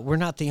 guess what? We're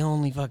not the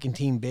only fucking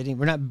team bidding.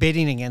 We're not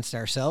bidding against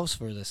ourselves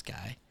for this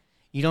guy.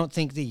 You don't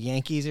think the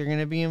Yankees are going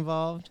to be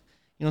involved?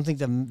 You don't think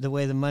the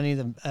way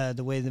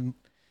the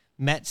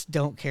Mets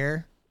don't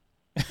care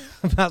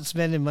about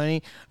spending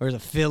money, or the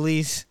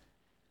Phillies,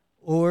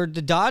 or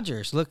the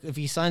Dodgers? Look, if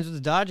he signs with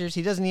the Dodgers,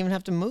 he doesn't even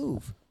have to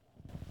move.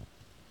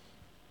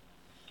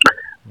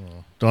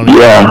 Don't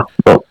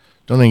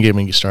even get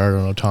me started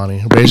on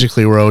Ohtani.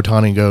 Basically, where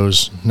Ohtani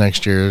goes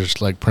next year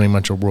is like pretty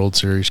much a World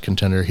Series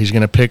contender. He's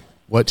going to pick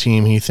what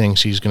team he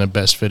thinks he's going to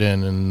best fit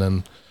in, and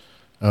then,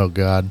 oh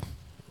God,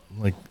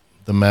 like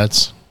the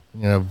Mets,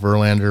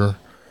 Verlander,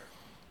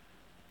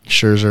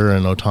 Scherzer,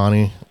 and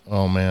Ohtani.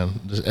 Oh man,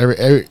 just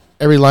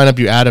every lineup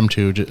you add him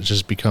to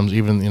just becomes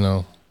even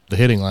the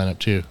hitting lineup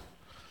too.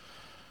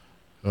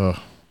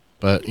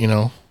 But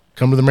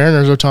come to the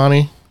Mariners,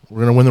 Ohtani.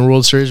 We're going to win the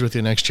World Series with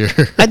you next year.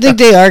 I think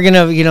they are going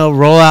to,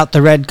 roll out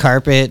the red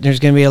carpet. There's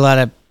going to be a lot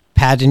of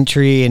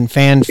pageantry and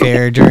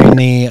fanfare during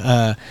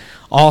the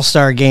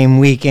All-Star Game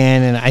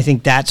weekend, and I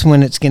think that's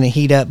when it's going to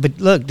heat up. But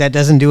look, that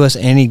doesn't do us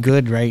any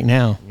good right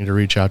now. You need to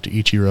reach out to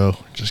Ichiro.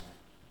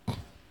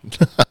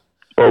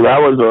 Well, that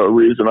was a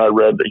reason I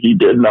read that he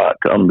did not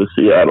come to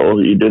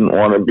Seattle. He didn't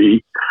want to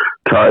be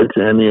tied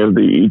to any of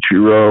the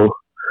Ichiro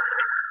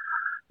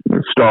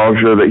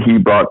nostalgia that he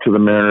brought to the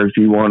Mariners.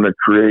 He wanted to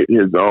create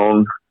his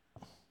own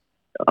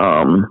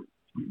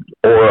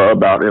aura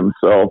about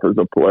himself as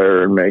a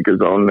player and make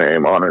his own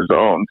name on his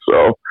own.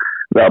 So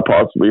that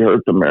possibly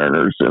hurt the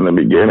Mariners in the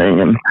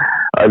beginning. And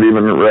I've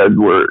even read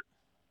where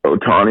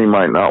Ohtani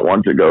might not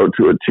want to go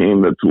to a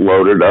team that's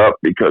loaded up,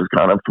 because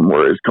kind of from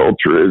where his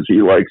culture is,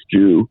 he likes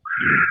to,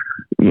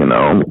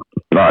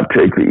 not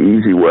take the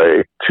easy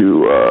way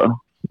to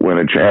win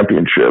a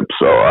championship.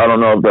 So I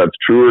don't know if that's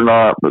true or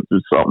not, but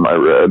it's something I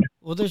read.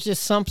 Well, there's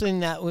just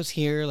something that was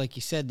here, like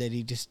you said, that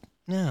he just,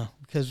 no,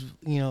 because,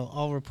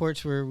 all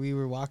reports were we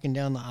were walking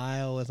down the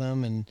aisle with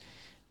him and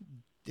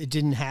it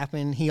didn't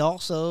happen. He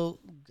also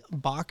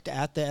balked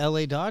at the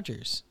LA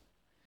Dodgers.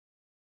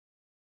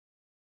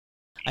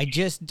 I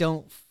just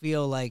don't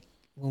feel like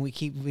when we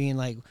keep being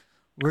like,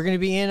 we're going to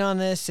be in on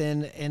this,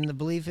 and the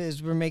belief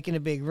is we're making a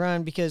big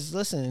run, because,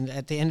 listen,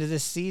 at the end of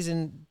this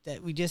season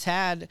that we just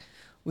had,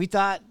 we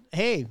thought,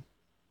 hey,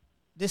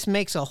 this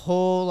makes a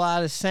whole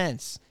lot of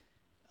sense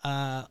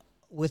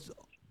with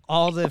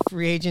all the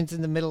free agents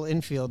in the middle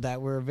infield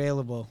that were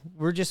available.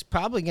 We're just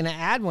probably going to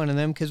add one of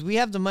them because we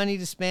have the money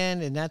to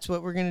spend, and that's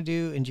what we're going to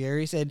do. And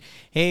Jerry said,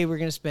 hey, we're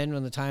going to spend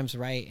when the time's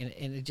right,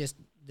 and it just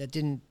 – that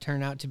didn't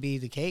turn out to be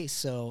the case.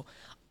 So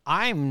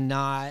I'm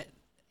not,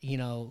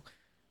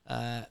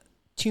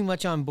 too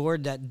much on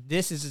board that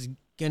this is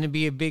going to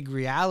be a big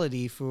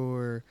reality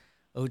for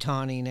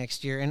Ohtani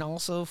next year. And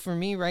also for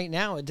me right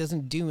now, it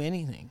doesn't do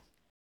anything.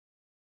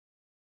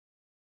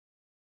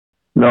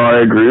 No, I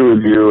agree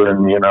with you.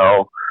 And,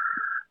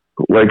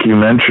 like you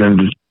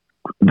mentioned,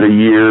 the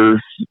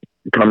years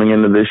coming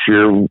into this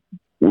year,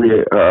 we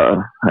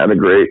had a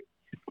great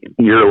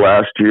year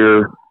last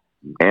year,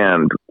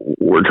 and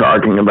we're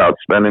talking about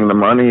spending the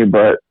money,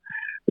 but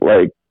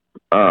like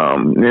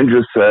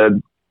Ninja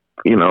said,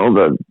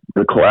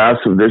 the class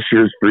of this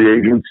year's free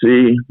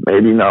agency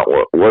maybe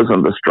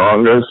wasn't the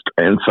strongest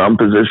in some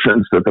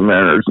positions that the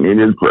Mariners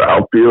needed for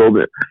outfield,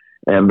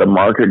 and the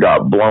market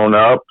got blown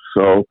up.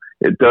 So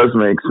it does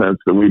make sense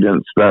that we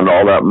didn't spend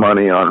all that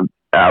money on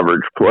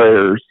average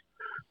players,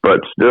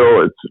 but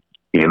still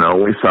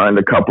we signed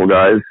a couple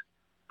guys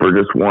for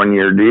just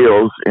 1-year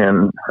deals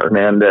in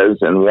Hernandez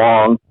and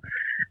Wong.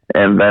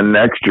 And then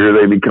next year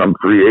they become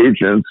free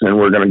agents, and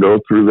we're going to go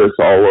through this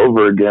all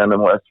over again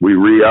unless we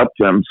re-up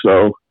them.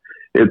 So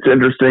it's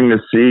interesting to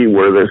see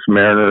where this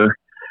Mariner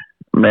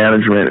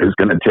management is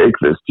going to take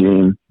this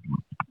team.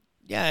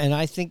 Yeah, and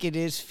I think it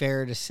is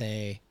fair to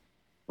say,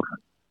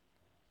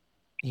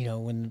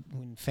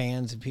 when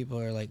fans and people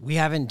are like, we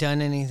haven't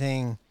done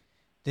anything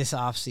this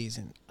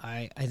offseason.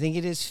 I think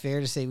it is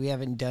fair to say we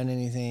haven't done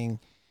anything,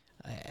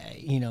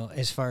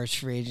 as far as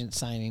free agent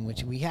signing,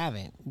 which we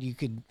haven't. You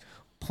could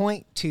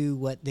point to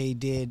what they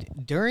did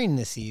during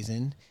the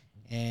season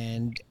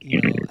and,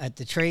 at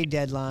the trade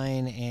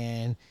deadline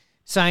and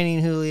signing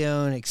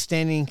Julio and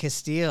extending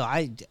Castillo.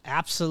 I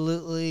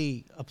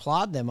absolutely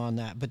applaud them on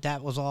that, but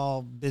that was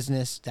all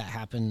business that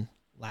happened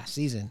last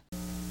season.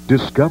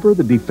 Discover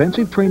the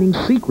defensive training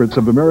secrets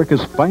of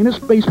America's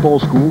finest baseball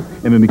school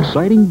in an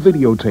exciting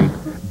videotape.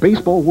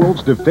 Baseball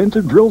World's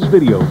Defensive Drills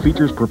video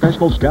features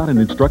professional scout and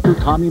instructor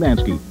Tommy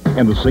Nansky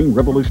and the same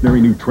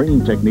revolutionary new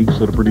training techniques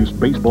that have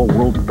produced Baseball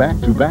World's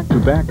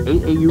back-to-back-to-back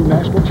AAU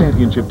national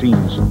championship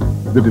teams.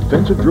 The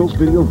Defensive Drills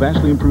video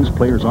vastly improves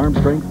players' arm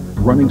strength,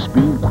 running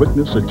speed,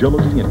 quickness,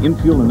 agility, and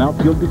infield and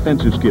outfield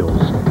defensive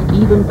skills.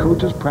 Even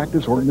coaches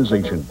practice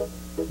organization.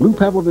 Lou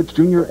Pavlovich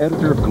Jr.,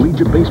 editor of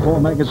Collegiate Baseball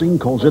magazine,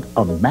 calls it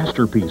a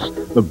masterpiece,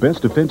 the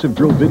best defensive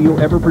drill video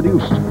ever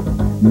produced.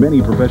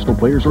 Many professional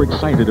players are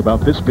excited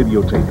about this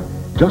videotape.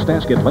 Just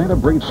ask Atlanta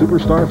Braves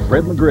superstar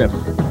Fred McGriff.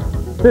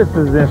 This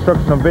is the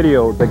instructional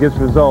video that gets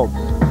results.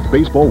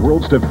 Baseball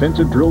World's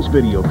Defensive Drills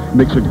video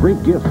makes a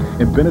great gift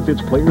and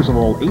benefits players of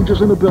all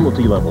ages and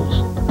ability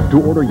levels.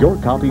 To order your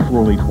copy for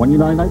only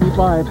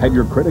 $29.95, have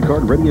your credit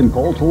card ready and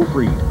call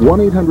toll-free.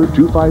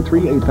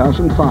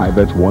 1-800-253-8005.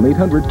 That's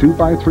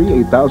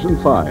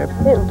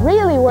 1-800-253-8005. It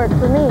really worked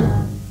for me.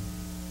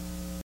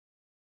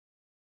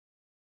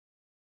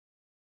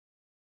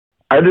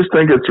 I just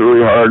think it's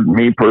really hard,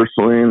 me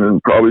personally,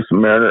 and probably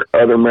some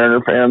other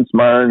Mariner fans,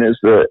 Myron, is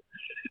that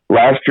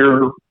last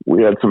year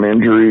we had some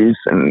injuries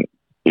and,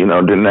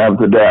 didn't have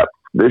the depth.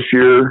 This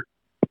year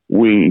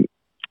we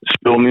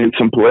still need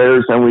some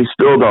players and we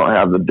still don't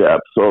have the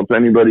depth. So if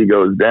anybody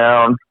goes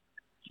down,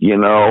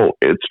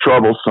 it's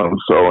troublesome.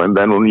 So, and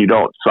then when you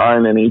don't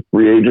sign any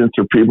free agents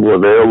or people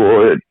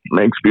available, it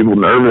makes people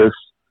nervous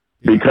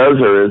because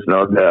there is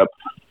no depth.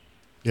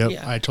 Yep,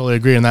 yeah. I totally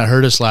agree. And that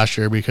hurt us last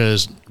year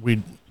because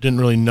we didn't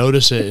really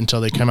notice it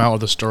until they come out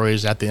with the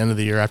stories at the end of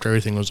the year after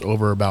everything was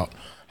over about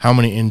how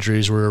many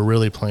injuries we were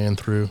really playing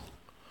through.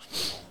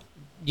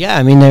 Yeah,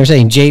 I mean, they were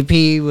saying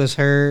JP was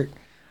hurt.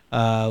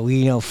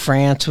 We know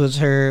France was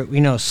hurt. We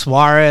know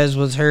Suarez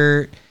was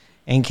hurt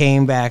and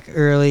came back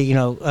early.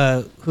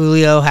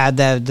 Julio had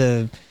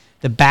the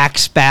back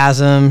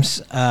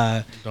spasms.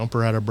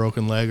 Dumper had a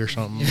broken leg or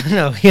something.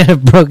 No, he had a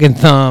broken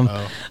thumb.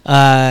 Oh.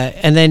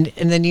 And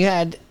then you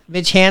had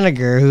Mitch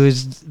Haniger,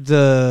 who's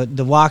the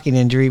walking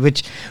injury,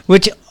 which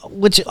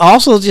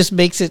also just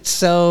makes it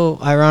so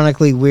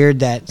ironically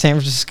weird that San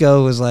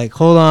Francisco was like,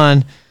 hold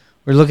on,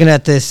 we're looking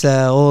at this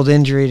old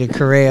injury to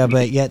Correa,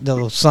 but yet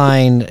they'll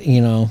sign,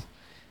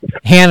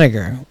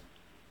 Haniger.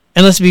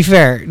 And let's be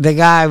fair, the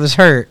guy was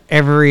hurt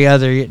every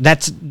other year.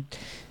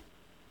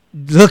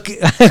 Look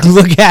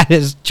at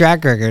his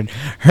track record.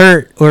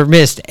 Hurt or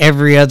missed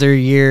every other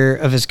year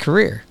of his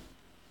career.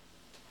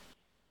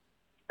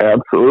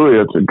 Absolutely.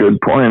 That's a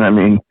good point. I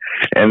mean,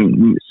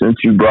 and since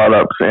you brought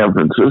up San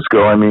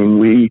Francisco, I mean,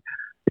 we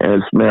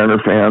as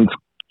Mariner fans,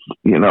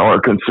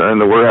 are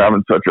concerned that we're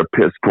having such a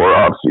piss poor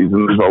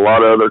offseason. There's a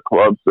lot of other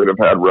clubs that have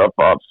had rough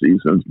off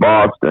seasons.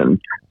 Boston,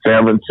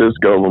 San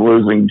Francisco,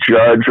 losing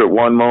Judge at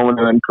one moment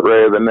and then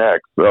Correa the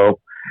next.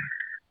 So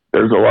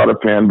there's a lot of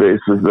fan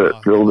bases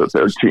that feel that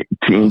their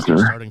teams are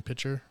starting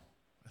pitcher,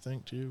 I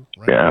think, too.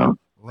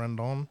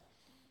 Rendon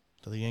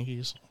to the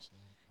Yankees.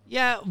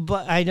 Yeah,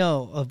 but I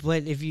know.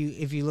 But if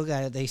you look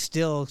at it, they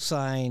still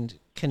signed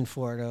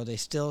Conforto. They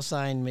still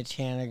signed Mitch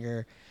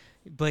Haniger.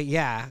 But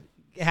yeah,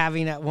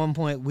 having at one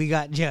point we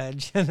got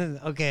Judge.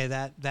 Okay,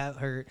 that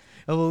hurt.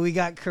 Oh, well, we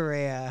got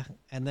Correa,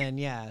 and then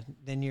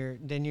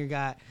you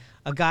got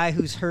a guy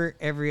who's hurt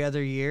every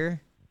other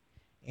year,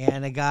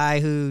 and a guy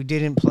who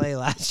didn't play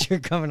last year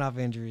coming off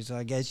injury. So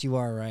I guess you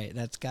are right.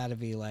 That's got to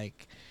be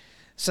like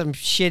some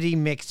shitty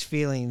mixed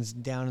feelings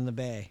down in the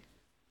Bay.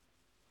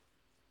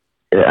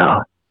 Yeah.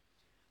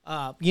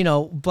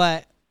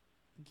 But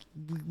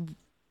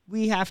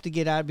we have to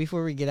get out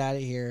before we get out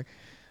of here.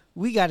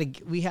 We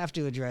have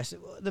to address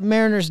it. The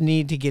Mariners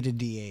need to get a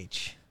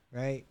DH,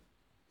 right?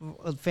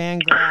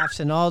 Fangraphs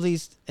and all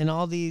these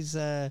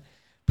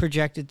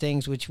projected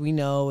things, which we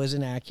know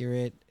isn't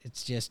accurate.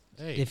 It's just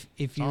if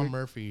Tom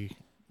Murphy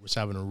was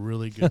having a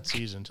really good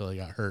season until he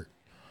got hurt.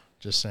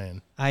 Just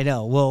saying. I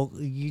know. Well,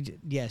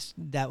 yes,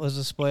 that was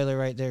a spoiler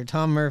right there.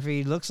 Tom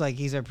Murphy looks like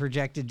he's a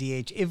projected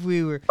DH. If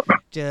we were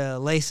to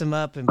lace him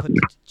up and put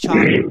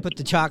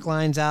the chalk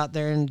lines out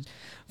there and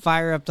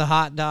fire up the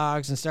hot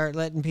dogs and start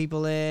letting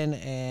people in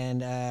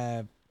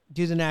and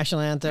do the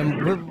national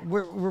anthem,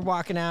 we're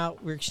walking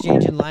out. We're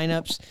exchanging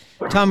lineups.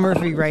 Tom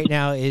Murphy right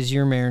now is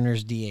your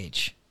Mariners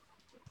DH.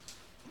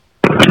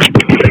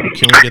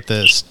 Can we get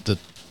the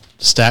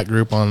stat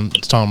group on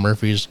Tom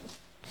Murphy's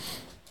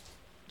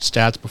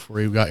stats before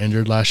he got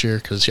injured last year?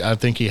 Because I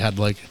think he had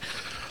like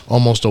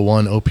almost a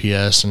 1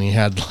 OPS and he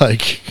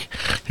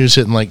was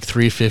hitting like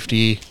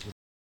 350.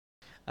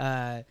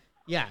 Yeah,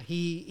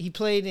 he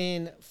played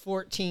in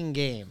 14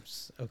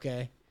 games.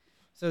 Okay,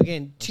 so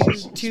again,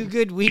 two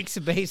good weeks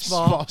of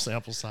baseball. Small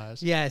sample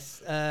size.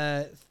 Yes,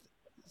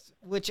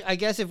 which I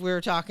guess if we were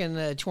talking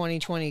the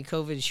 2020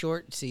 COVID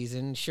short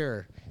season,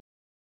 sure.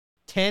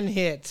 10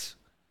 hits,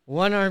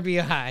 1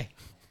 RBI.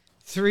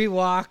 3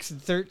 walks,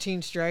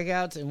 13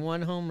 strikeouts, and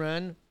 1 home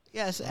run.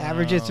 Yes,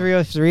 average of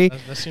 303.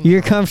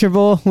 You're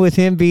comfortable with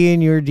him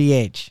being your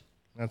DH?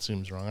 That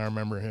seems wrong. I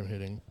remember him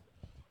hitting.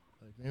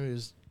 Maybe it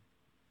was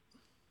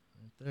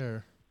right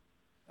there.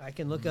 I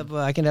can look up.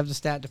 I can have the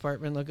stat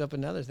department look up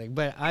another thing.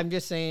 But I'm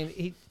just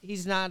saying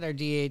he's not our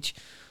DH.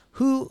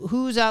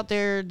 Who's out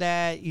there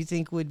that you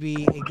think would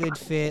be a good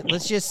fit?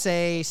 Let's just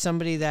say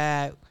somebody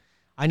that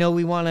I know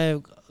we want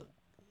to,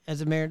 as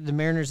the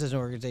Mariners as an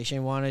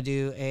organization, want to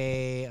do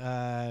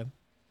a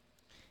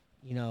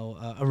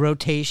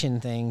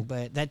rotation thing,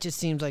 but that just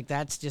seems like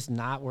that's just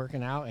not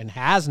working out and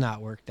has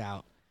not worked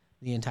out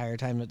the entire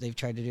time that they've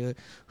tried to do it.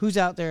 Who's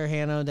out there,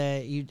 Hanno,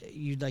 that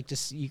you'd like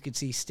to you could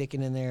see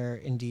sticking in there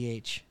in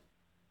DH?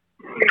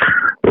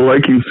 Well,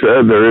 like you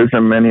said, there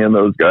isn't many of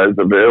those guys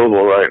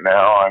available right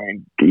now. I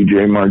mean,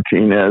 DJ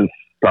Martinez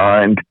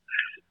signed,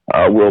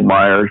 Will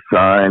Myers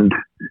signed.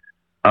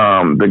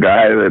 The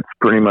guy that's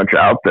pretty much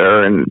out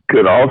there and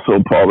could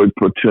also probably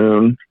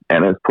platoon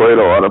and has played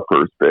a lot of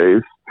first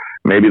base.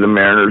 Maybe the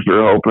Mariners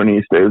are hoping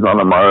he stays on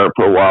the market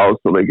for a while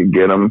so they could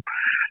get him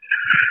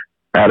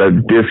at a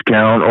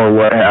discount or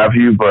what have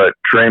you. But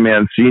Trey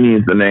Mancini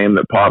is the name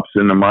that pops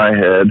into my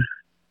head.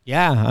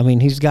 Yeah, I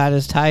mean, he's got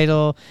his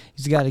title.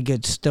 He's got a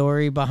good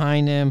story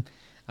behind him.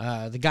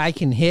 The guy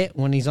can hit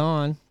when he's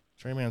on.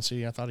 Trey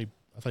Mancini, I thought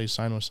he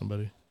signed with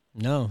somebody.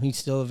 No, he's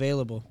still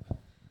available.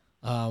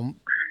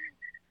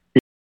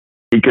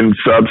 He can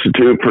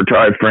substitute for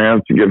Ty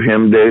France to give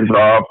him days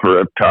off,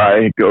 or if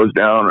Ty goes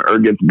down or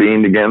gets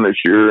beamed again this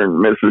year and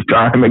misses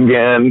time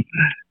again.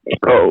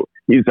 So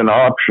he's an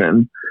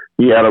option.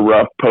 He had a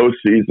rough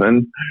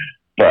postseason,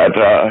 but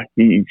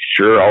he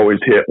sure always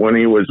hit when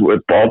he was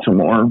with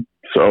Baltimore.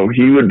 So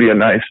he would be a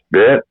nice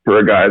fit for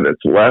a guy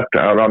that's left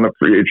out on the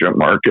free agent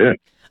market.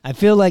 I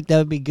feel like that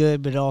would be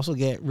good, but also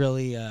get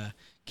really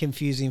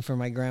confusing for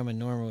my grandma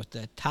Norma with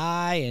the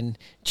Ty and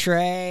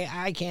Trey.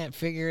 I can't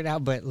figure it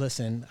out, but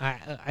listen,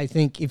 I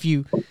think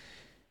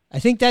I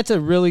think that's a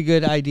really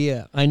good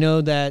idea. I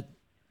know that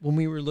when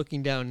we were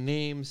looking down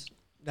names,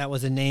 that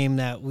was a name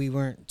that we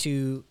weren't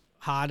too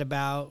hot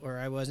about, or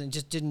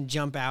didn't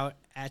jump out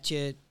at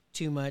you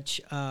too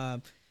much.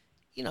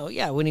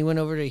 When he went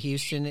over to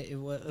Houston, he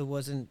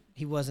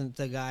wasn't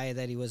the guy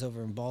that he was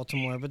over in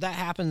Baltimore, but that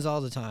happens all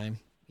the time.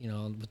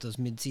 With those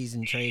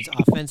midseason trades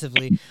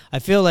offensively, I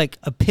feel like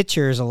a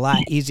pitcher is a lot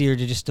easier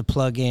to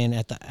plug in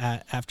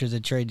after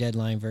the trade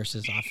deadline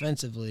versus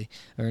offensively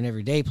or an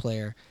everyday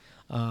player.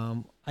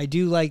 I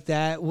do like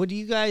that. What do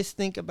you guys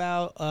think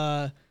about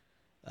a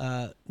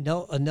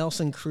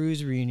Nelson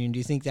Cruz reunion? Do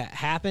you think that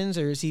happens,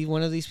 or is he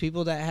one of these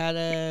people that had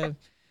a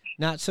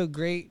not so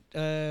great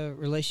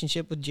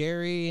relationship with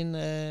Jerry in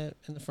the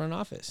front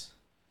office?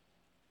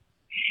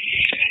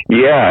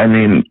 Yeah, I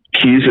mean,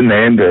 he's a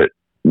name that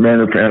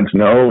Mariner fans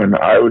know, and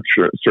I would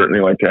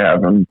certainly like to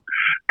have him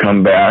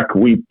come back.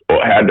 We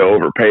had to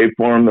overpay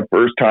for him the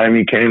first time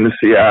he came to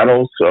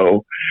Seattle,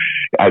 so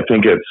I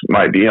think it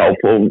might be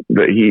helpful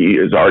that he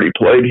has already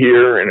played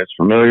here and is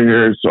familiar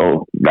here,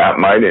 so that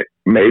might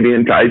maybe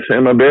entice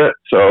him a bit.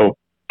 So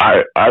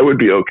I would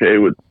be okay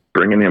with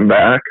bringing him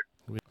back.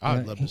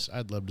 I'd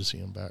love to see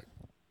him back.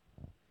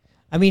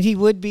 I mean, he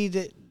would be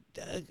that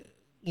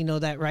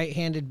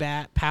right-handed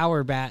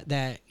power bat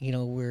that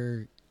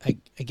we're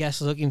I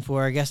guess looking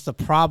for. I guess the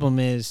problem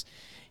is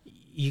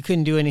you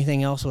couldn't do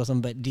anything else with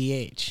him but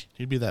DH.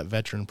 He'd be that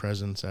veteran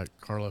presence, that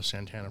Carlos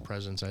Santana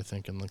presence, I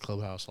think, in the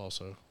clubhouse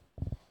also.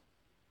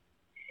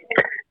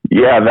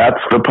 Yeah,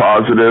 that's the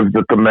positive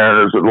that the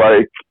Mariners would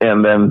like.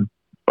 And then,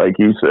 like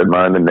you said,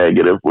 the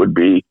negative would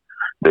be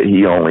that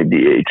he only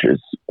DHs.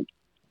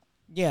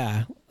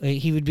 Yeah,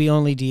 he would be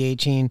only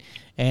DHing,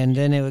 and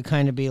then it would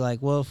kind of be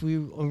like, well, if we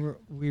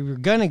were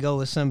going to go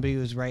with somebody who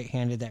was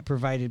right-handed that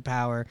provided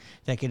power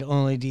that could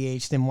only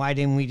DH, then why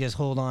didn't we just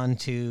hold on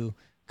to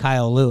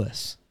Kyle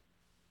Lewis?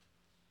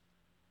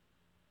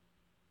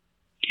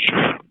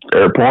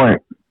 Fair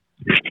point.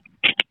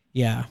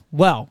 Yeah.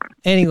 Well,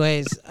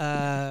 anyways,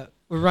 we're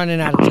running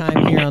out of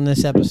time here on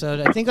this episode.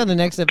 I think on the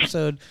next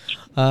episode,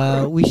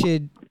 we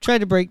should try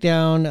to break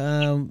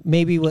down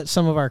maybe what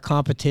some of our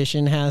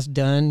competition has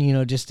done,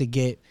 just to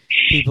get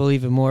people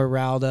even more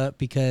riled up,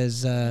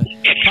 because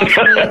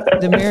possibly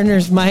the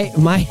Mariners might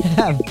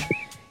have,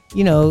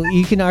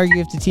 you can argue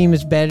if the team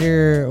is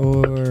better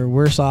or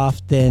worse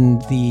off than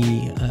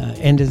the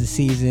end of the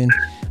season.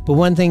 But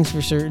one thing's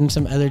for certain,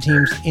 some other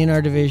teams in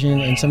our division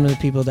and some of the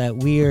people that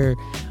we are,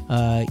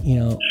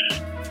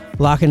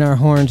 locking our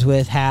horns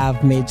with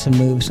have made some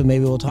moves, so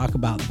maybe we'll talk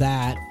about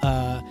that.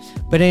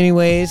 But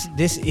anyways,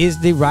 this is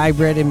the Rye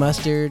Bread and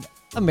Mustard,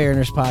 a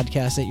Mariners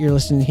podcast that you're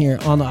listening here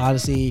on the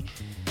Odyssey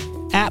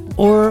app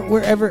or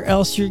wherever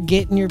else you're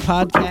getting your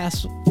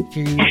podcasts. If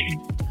you're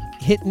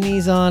hitting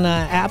these on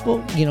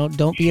Apple,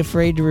 don't be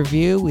afraid to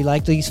review. We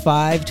like these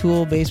 5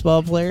 Tool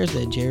baseball players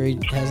that Jerry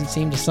hasn't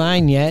seemed to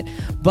sign yet,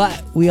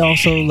 but we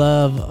also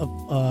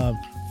love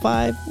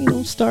 5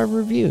 star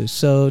reviews,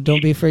 so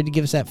don't be afraid to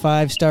give us that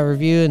 5-star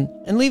review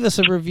and leave us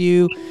a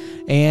review,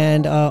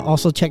 and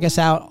also check us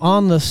out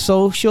on the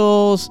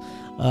socials.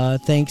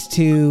 Thanks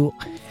to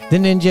the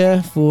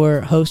Ninja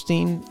for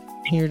hosting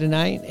here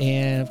tonight,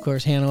 and of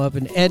course Hanno up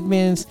in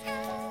Edmonds.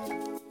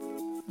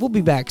 We'll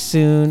be back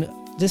soon.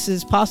 this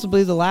is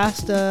possibly the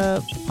last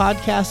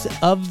podcast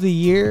of the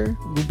year.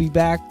 We'll be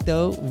back,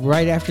 though,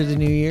 right after the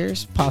New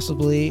Year's,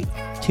 possibly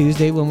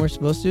Tuesday when we're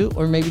supposed to,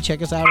 or maybe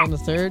check us out on the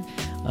 3rd.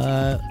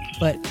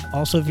 But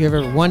also, if you're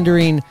ever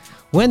wondering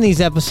when these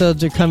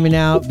episodes are coming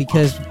out,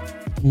 because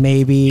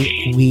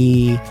maybe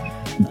we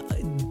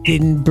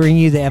didn't bring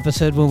you the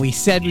episode when we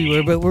said we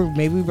were, but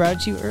maybe we brought it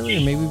to you earlier,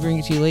 maybe we bring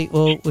it to you late.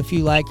 Well, if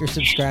you like or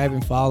subscribe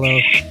and follow,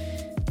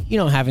 you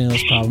don't have any of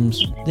those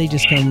problems. They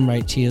just come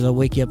right to you. They'll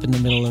wake you up in the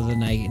middle of the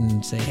night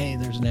and say, hey,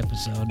 there's an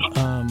episode.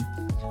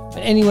 But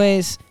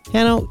anyways,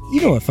 Hanno, you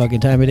know what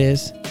fucking time it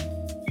is.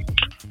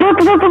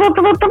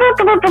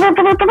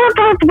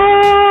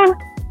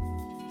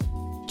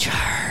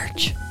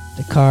 Charge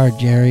the card,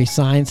 Jerry.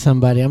 Sign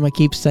somebody. I'm going to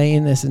keep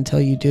saying this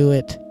until you do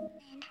it.